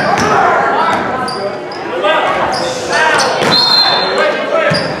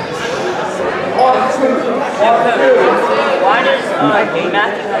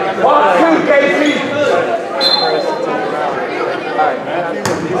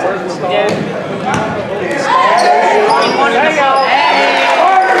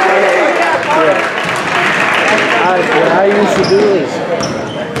 What I used to do is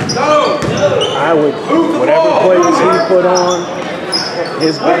I would, whatever plays he put on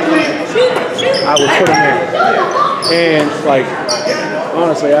his band, I would put him in. And like,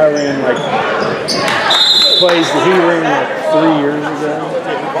 honestly, I ran like plays that he ran like 3 years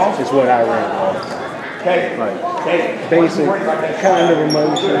ago is what I ran. Like basic kind of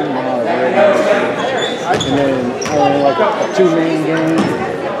emotion, not a real emotion. And then I ran like a 2-man game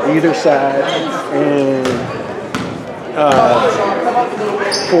either side, and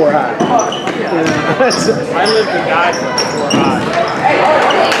 4 high. I lived and died for 4 high.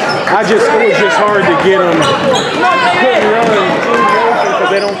 It was just hard to get them couldn't run because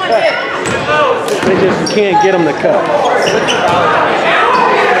they don't cut. They just can't get them to cut.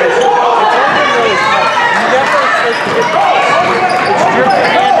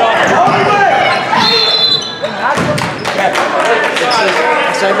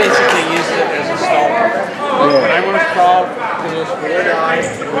 So I basically used it as a stall. When I want to crawl, because it was 4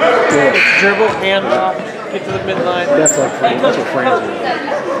 guys, it's dribble, hand off, get to the midline. That's what friends do.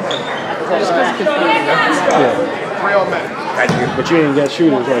 Just because it's confusing. But you ain't got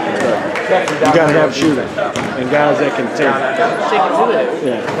shooters like you said. You got to have shooters and guys that can take. Take it to it.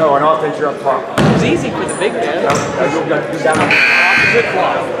 Yeah. No, on offense, you're up top. It's easy for the big man.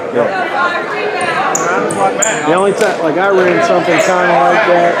 The only time, like I ran something kind of like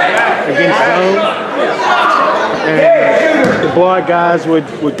that against zone, and the block guys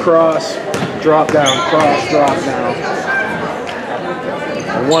would cross, drop down, cross, drop down.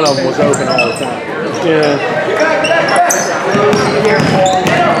 And one of them was open all the time. Yeah.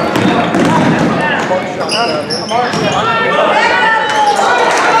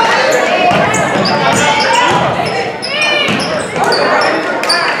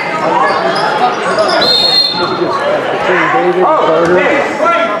 Between David and Carter,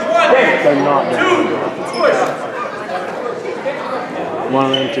 they're not down. One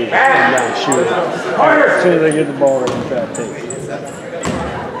of them two, down, shoot. As soon as they get the ball, they're going to try to take it.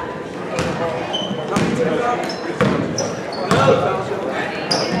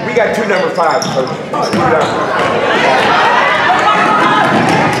 We got 2 number 5s, coach.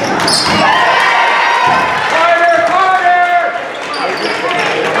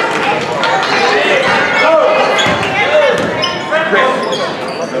 Go.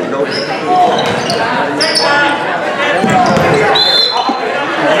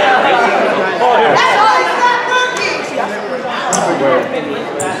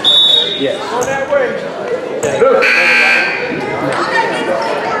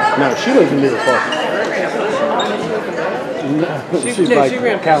 No, she lives in Deer Park. No, she's like she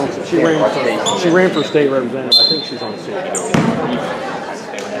ran council. She ran for state representative. I think she's on the city.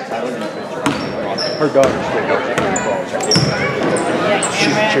 Her daughter's still works at Deer Park.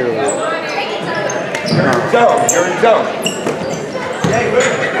 She's a cheerleader. You're in zone.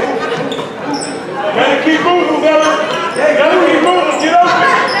 Gotta keep moving, fella. Gotta keep moving. Get up.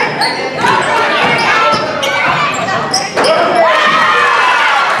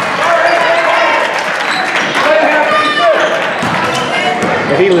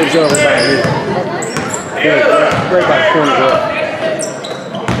 He lives over by here. Yeah, right by the corner door.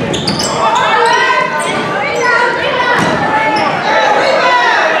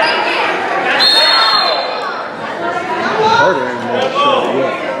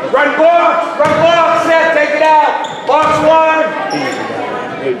 Run block, set, take it out. Box one.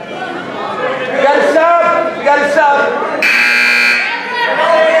 You got a sub.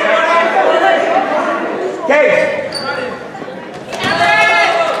 Case.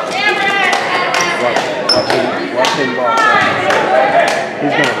 Watch him box out.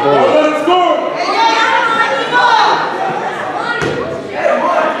 He's gonna bully. Let's go.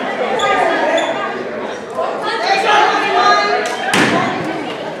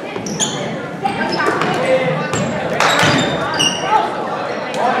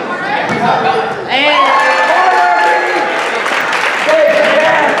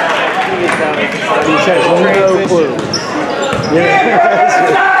 He says no clue. Yeah.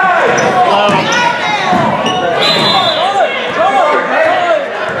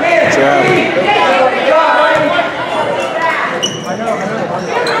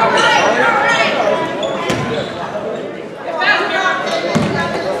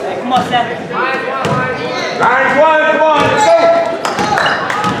 Come on, Seth. 9-1, come on, let's go.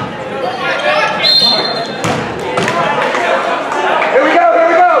 Here we go.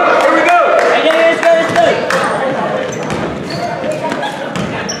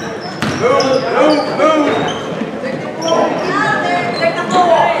 Move.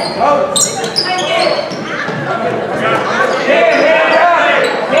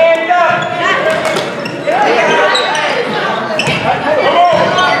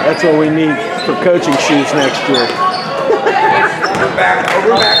 That's what we need for coaching shoes next year. Over back.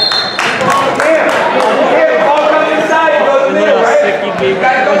 Yeah, ball comes inside and goes in the middle, right? You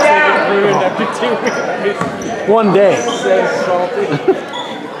gotta go down. One day.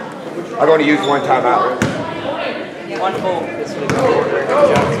 I'm going to use one timeout. One full.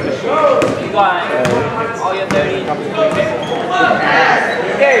 You got all your 30.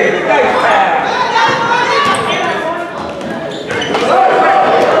 Hey, nice pass.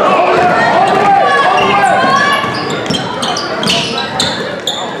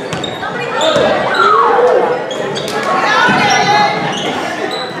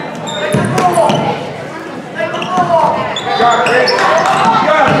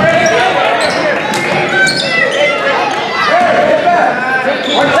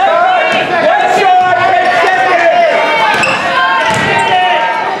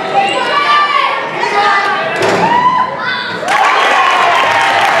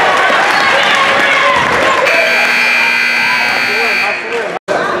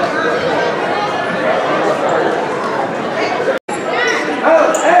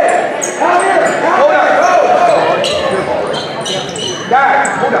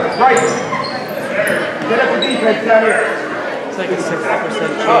 It's like a 60%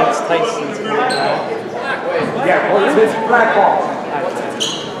 chance Tyson's going to have. Yeah, well, this is black ball.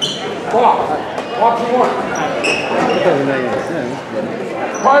 Walk you want. It doesn't make any sense.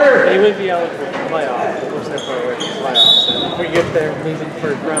 Carter. They would be eligible for playoffs. Of course, they're far away from playoffs. And if we get there losing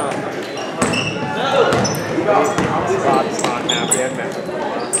first round, Scott's not happy. I've met with him a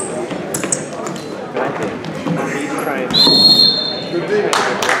lot. But I think he's trying to.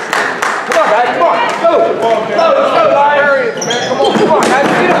 Come on, guys, come on. Go. Let's go, Lions, man. Come on, guys.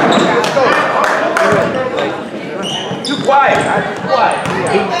 Let's go. Too quiet, guys. Too quiet.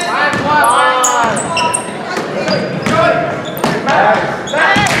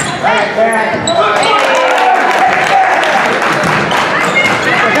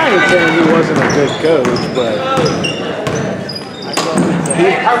 I'm kind of saying he wasn't a good coach, but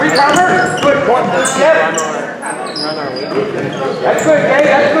Recover. Good point. Run our league. That's good, Dave.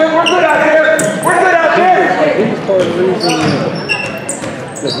 That's good. We're good out there. he's part of the reason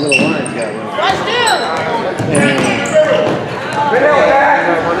this little Lions got one.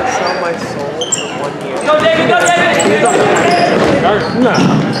 I want to sell my soul for 1 year. Go, David! No. I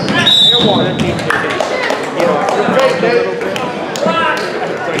don't want to be taken. You know, a little bit.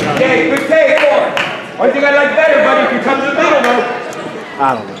 Okay, good take. One thing I like better, buddy, if you come to the middle, though. I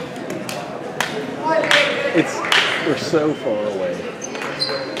don't know. we're so far away.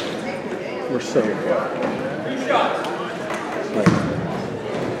 We're so far. Like,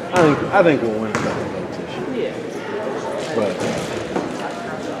 I think we'll win a couple votes this year. But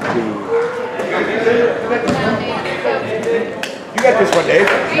you got this one, Dave.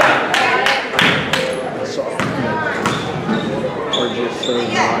 We're just so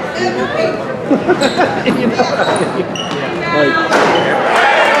not good. You know what I mean? Like,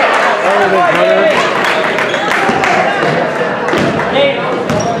 other than Hunter.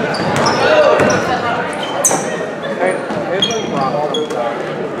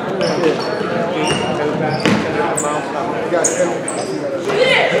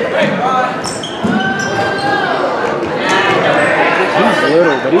 He's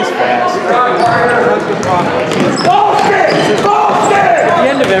little, but he's fast. At the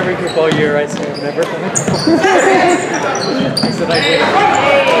end of every football year, I say I'm never going to go. I said I did. I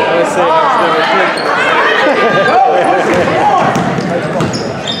was saying I was never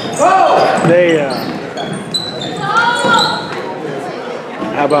They,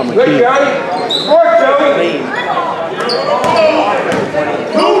 how about McKee? Good, Johnny. Work, Johnny.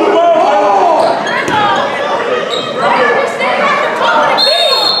 Move the ball.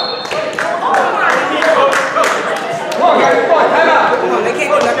 Come on, guys. Come on. Time out. They can't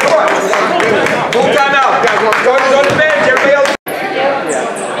go down. Full time out. Guys, Jordan's on the bench. Everybody else.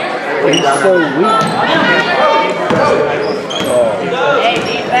 He's so weak. Hey,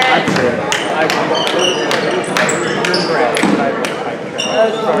 defense.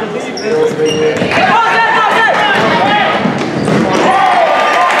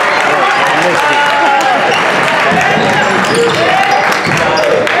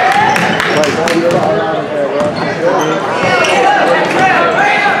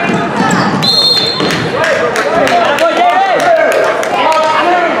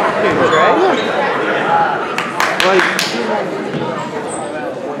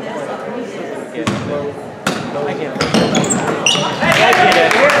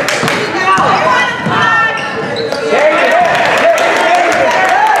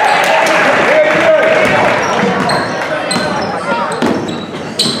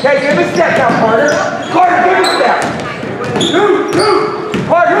 Okay, give a step now, Carter. Carter, give a step.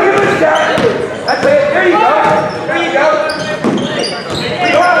 Carter, give a step. That's it. There you go. There you go.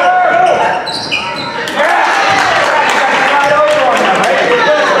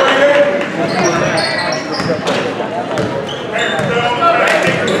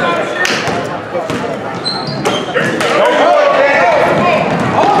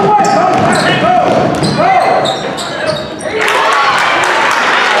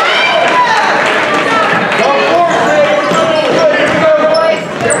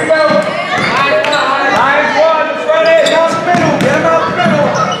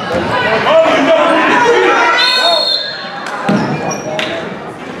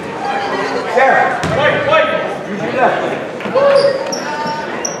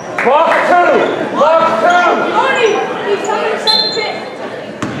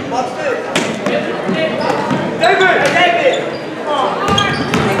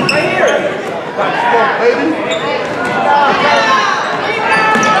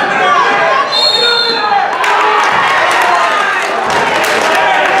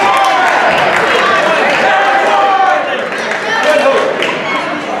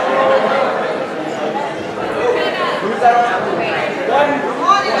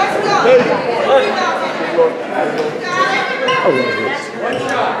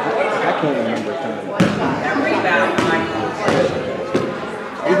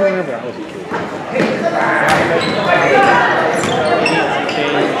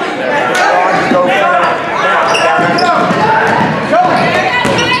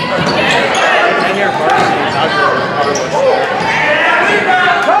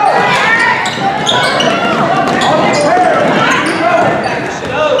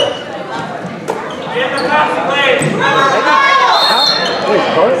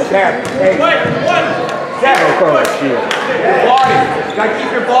 Gotta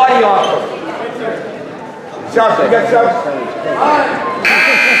keep your body off. Sharp, you got sharp.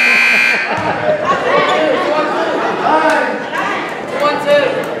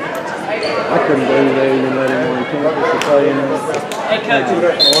 I couldn't believe they even let him on campus to play in the Hey, coach,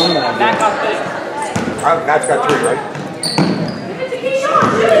 back off this. Matt's got 3, right?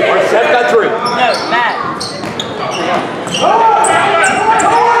 Seth's got 3. No, Matt.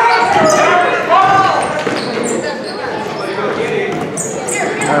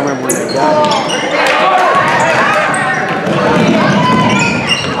 I remember when they got him.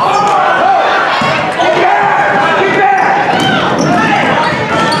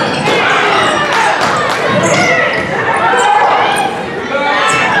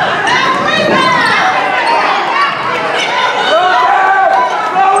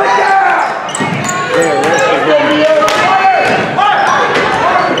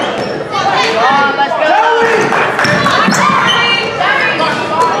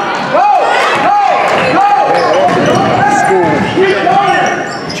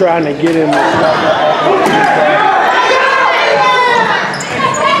 trying to get him to stop.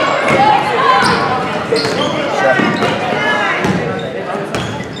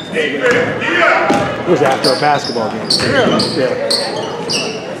 It was after a basketball game. Yeah.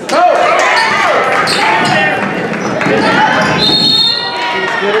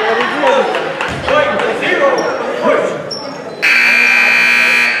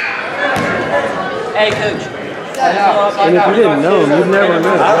 Hey, coach. And if you didn't know him, you'd never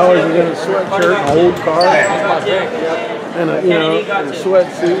know. I always was in a sweatshirt, an old car, and a, you know, and a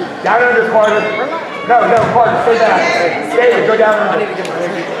sweatsuit. Down under, Carter. No, Carter, stay down. Hey, David, go down under.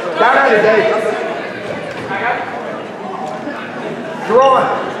 Down under, David. Jerome,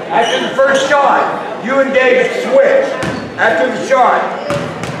 after the first shot, you and David switch. After the shot.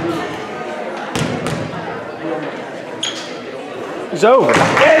 It's over.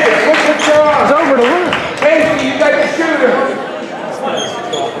 David, switch with Jerome. It's over to win. Casey, you got the shooter.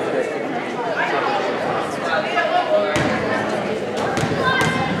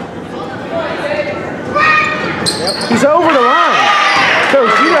 He's over the line.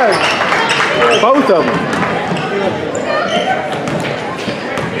 Coach, you got both of them.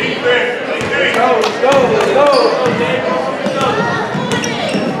 Let's go.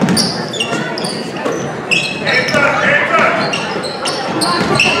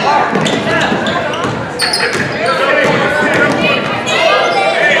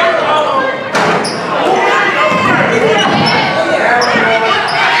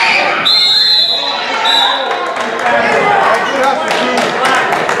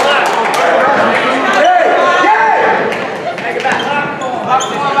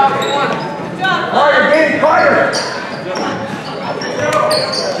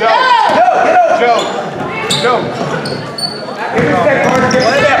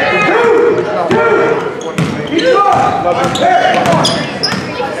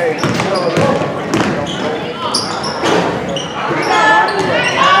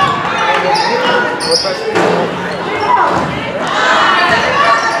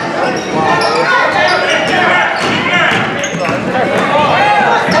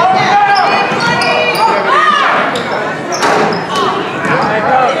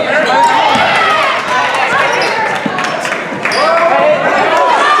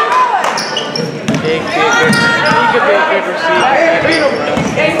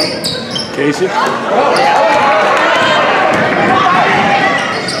 Casey?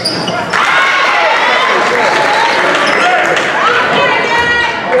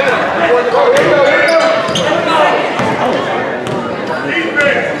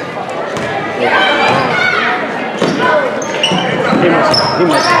 He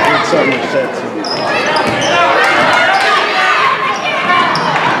must have something set to me.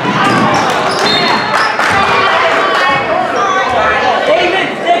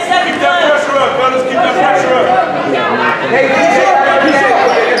 Hey,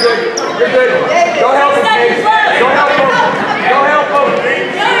 you're good. Don't help him, Casey. Don't help him. Don't help him. Hey,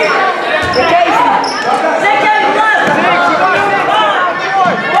 Casey. Second left.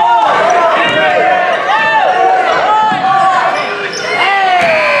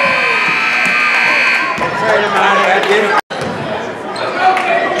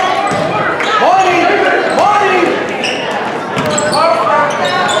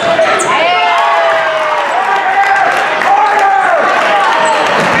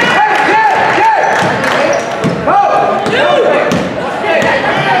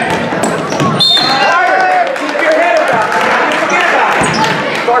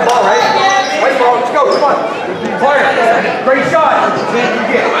 Great shot.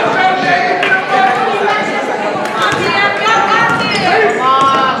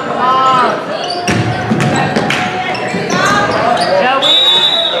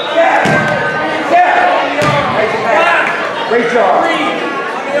 Great job.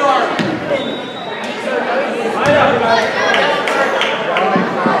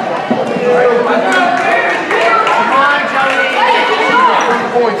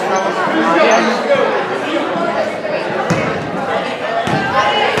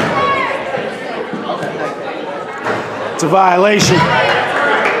 It's a violation.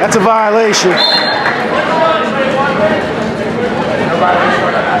 That's a violation.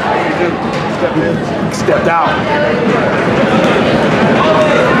 Stepped out.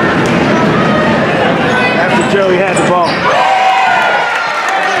 After Joey had the ball.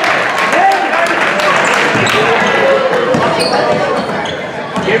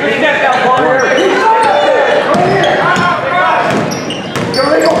 Give her step out, partner.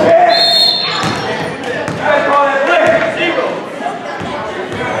 Illegal pass.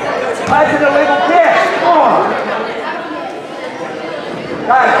 That's an illegal pass. Come on.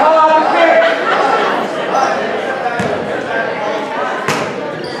 Guys,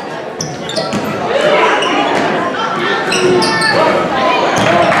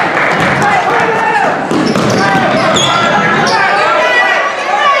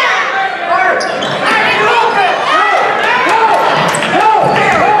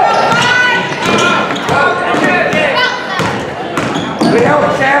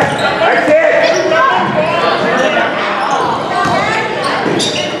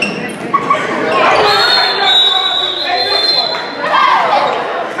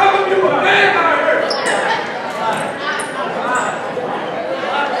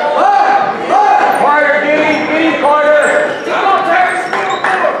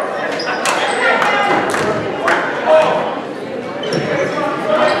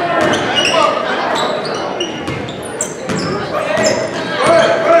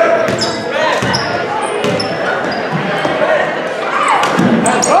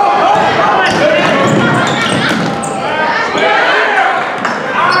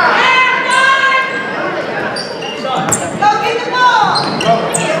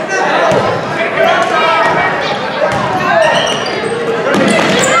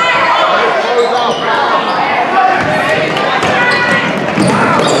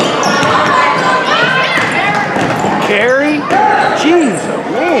 carry? Jeez,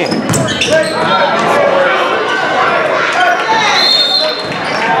 man.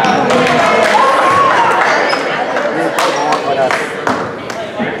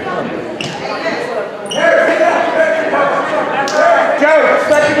 Joe,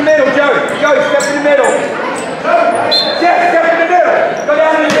 step in the middle, Joe. Joe, step in the middle. Jeff, step in the middle. Go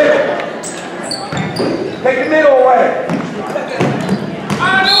down in the middle. Take the middle away.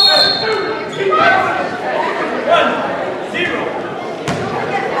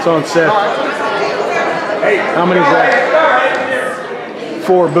 It's on set. How many is that?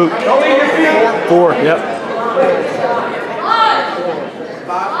 4 boot. 4, yep.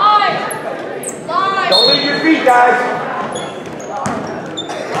 Don't leave your feet, guys.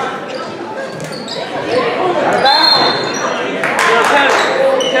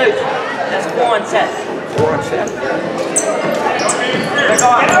 Coach, that's 4 on set. 4 on set. Go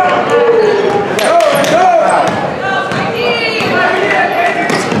on. Go, go.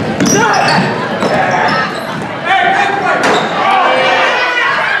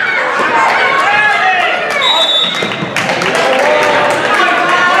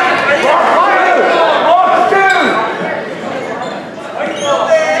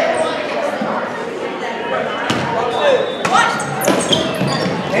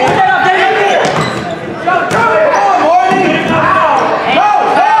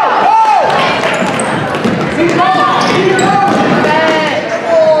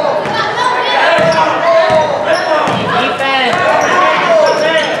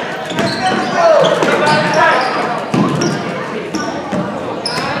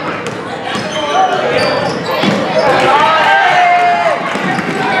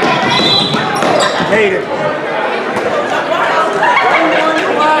 Made it. You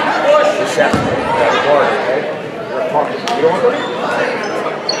want to go in?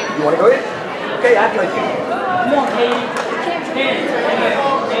 You want to go in? Okay, act like you. Come on, Katie.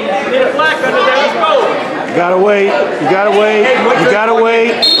 Get a flag under there, let's go. You gotta wait. You gotta wait. You gotta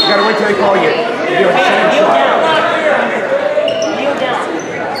wait. You gotta wait till they call you. You're doing a second shot. Kneel down.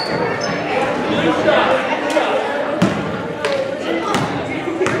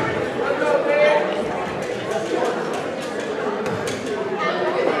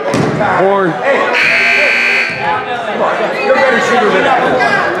 Horn. Hey. Come on. You're a better shooter than that.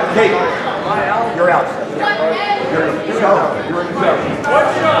 Hey. You're out. You're in the zone. You're in the zone.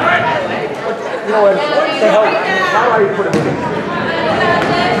 You know what? The hell? How do I put him in?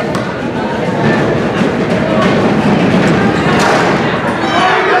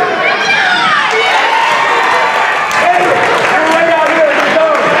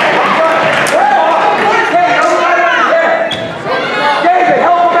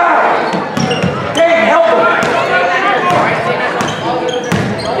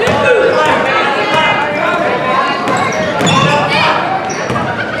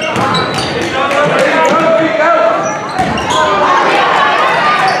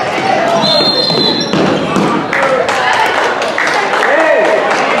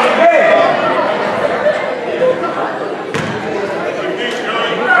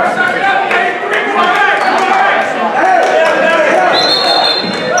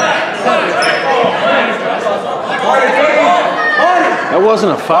 That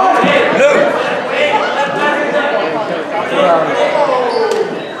wasn't a foul? No.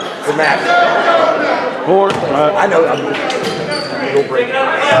 The match. Horn. I know. You'll break it.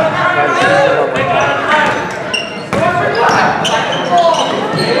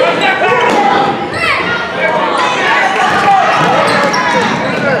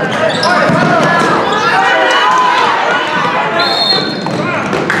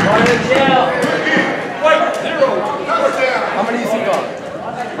 How many is he got?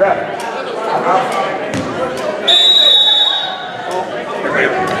 Rep.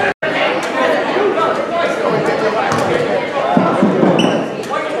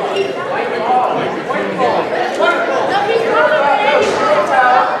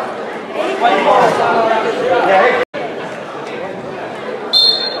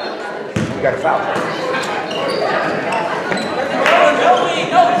 You got a foul.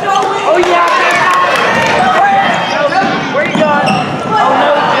 Oh, yeah. Where you going? Oh, no,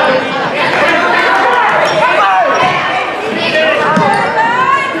 Joey.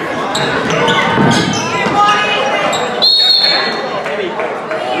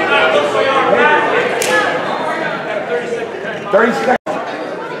 30 seconds.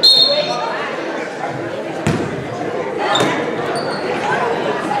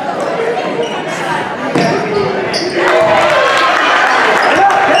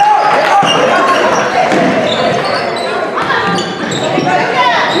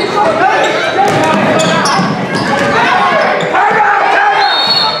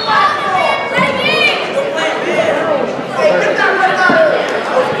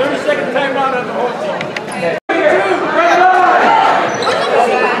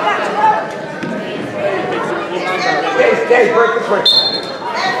 Hey, break this way.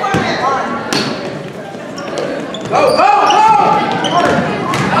 Go, go, go!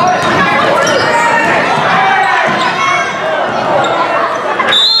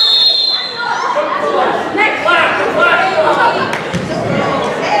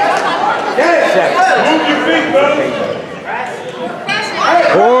 Move your feet, brother.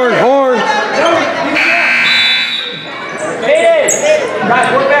 Horn, horn. Guys,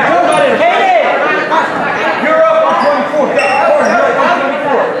 we're back. You're up 124. You're up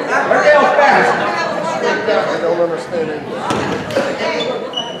 124. Everybody else fast. I don't understand English.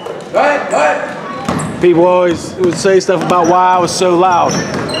 Go ahead, go ahead. People always would say stuff about why I was so loud.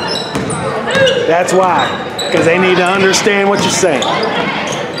 That's why. Because they need to understand what you're saying.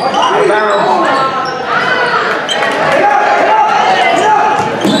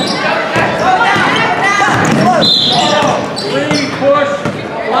 Three push,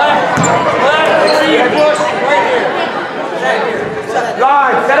 left, three push, right here.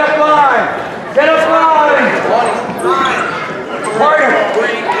 Line, set up line. Set up line. Partner.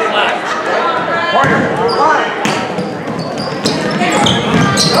 Three, left. Partner.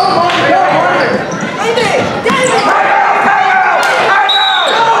 Come on, go, partner.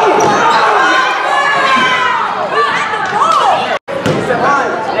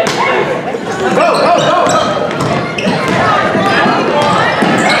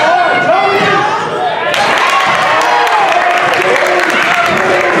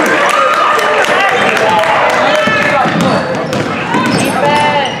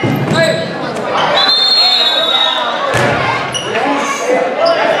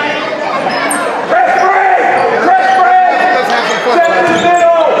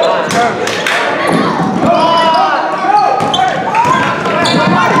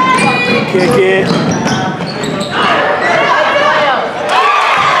 Kick it.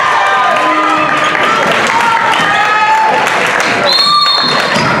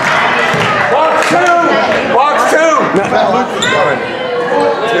 Box two. Box two. 1,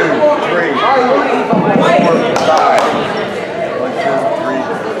 2, 3, 4, 5.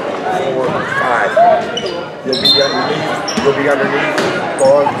 You'll be underneath.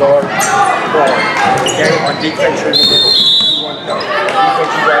 Guard. Okay, on defense, you're in the middle.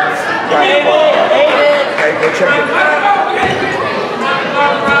 Defense, you got the ball. Okay, go check it.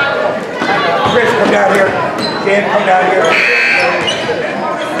 Chris, come down here. Dan, come down here.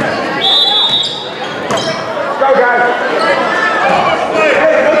 Go, guys.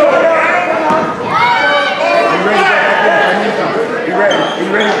 Hey, go down. You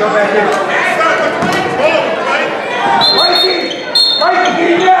ready to go back in? Mikey, get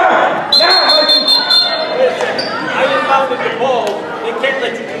him down. Now, Mikey. I inbounded the ball. They can't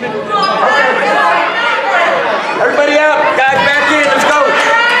let you come in with the ball. Everybody out. Guys, back in. Let's go.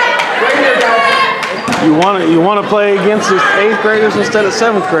 Right here, guys. You want to play against the 8th graders instead of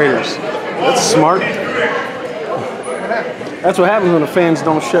 7th graders. That's smart. That's what happens when the fans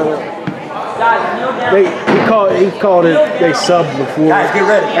don't show up. He called it. They subbed before. Guys, get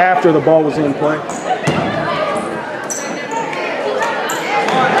ready. After the ball was in play.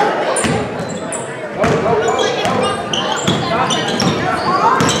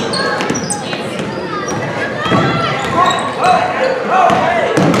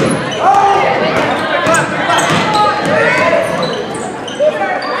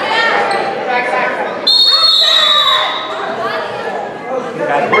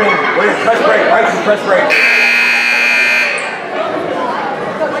 Guys, bring. Press break. Right, press break.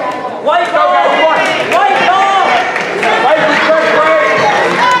 White Go, guys. One. White ball! Right, press break.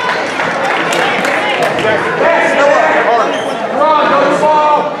 Yes, come on, go to the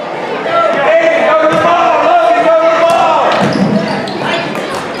ball. Hey, go to the ball. Logan, go to the ball.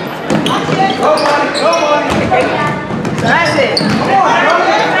 Come on. That's it! Come on.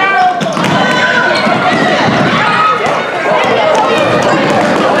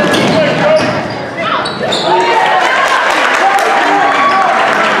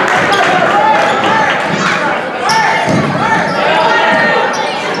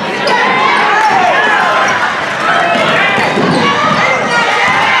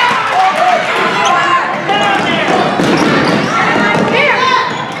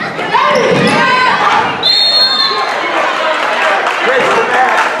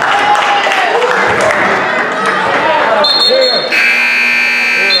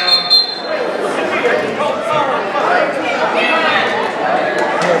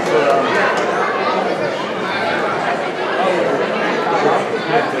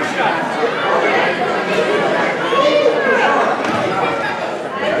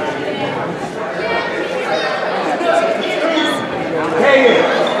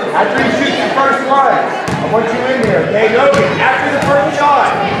 After you shoot the first one, I want you in there. Okay, Logan, after the first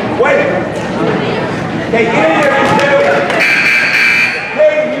shot. Wait. Okay, get in there, you two.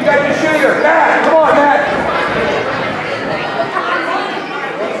 Hey, you got the shooter. Matt, come on, Matt.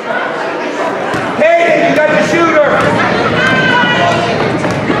 Hey, you got the shooter.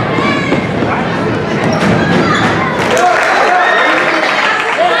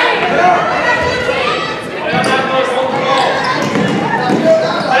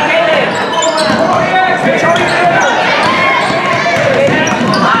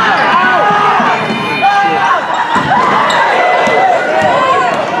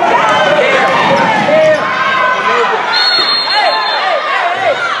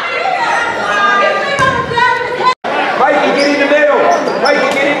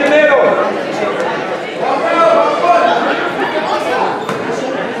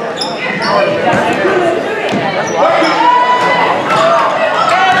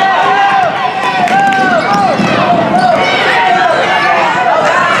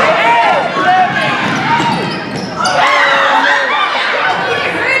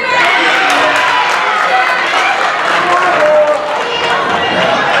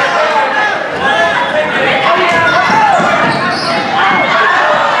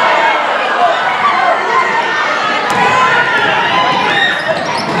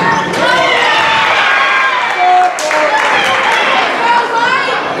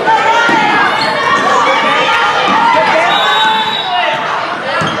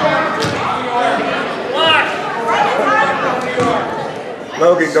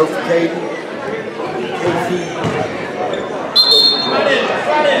 Logan, go for Katie.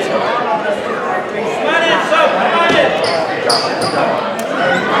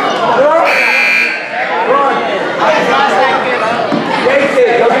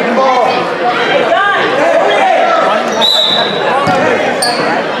 Go get the ball.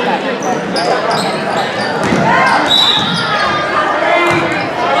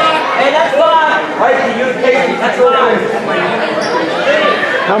 Hey, that's fine. Mikey, you and Casey, control this.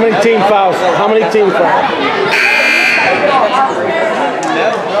 How many team fouls? How many team fouls?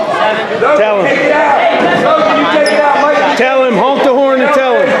 Tell him. Take it out. Logan, you take it out, Mikey. Tell him. Honk the horn and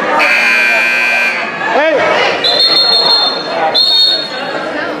tell him. Hey.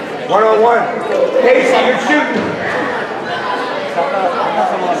 1-on-1. Casey, you're shooting.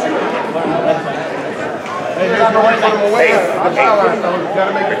 Hey,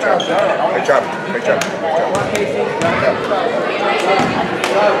 gotta make a chop shot. Make chop. Make chop.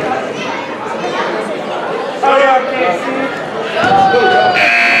 Oh, yeah, Casey.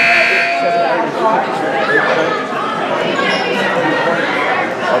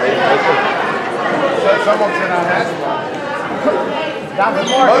 Someone's in our hands.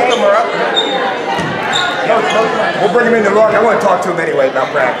 Most of them are up. We'll bring him in the lock. I want to talk to him anyway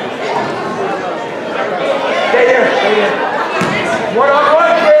about practice.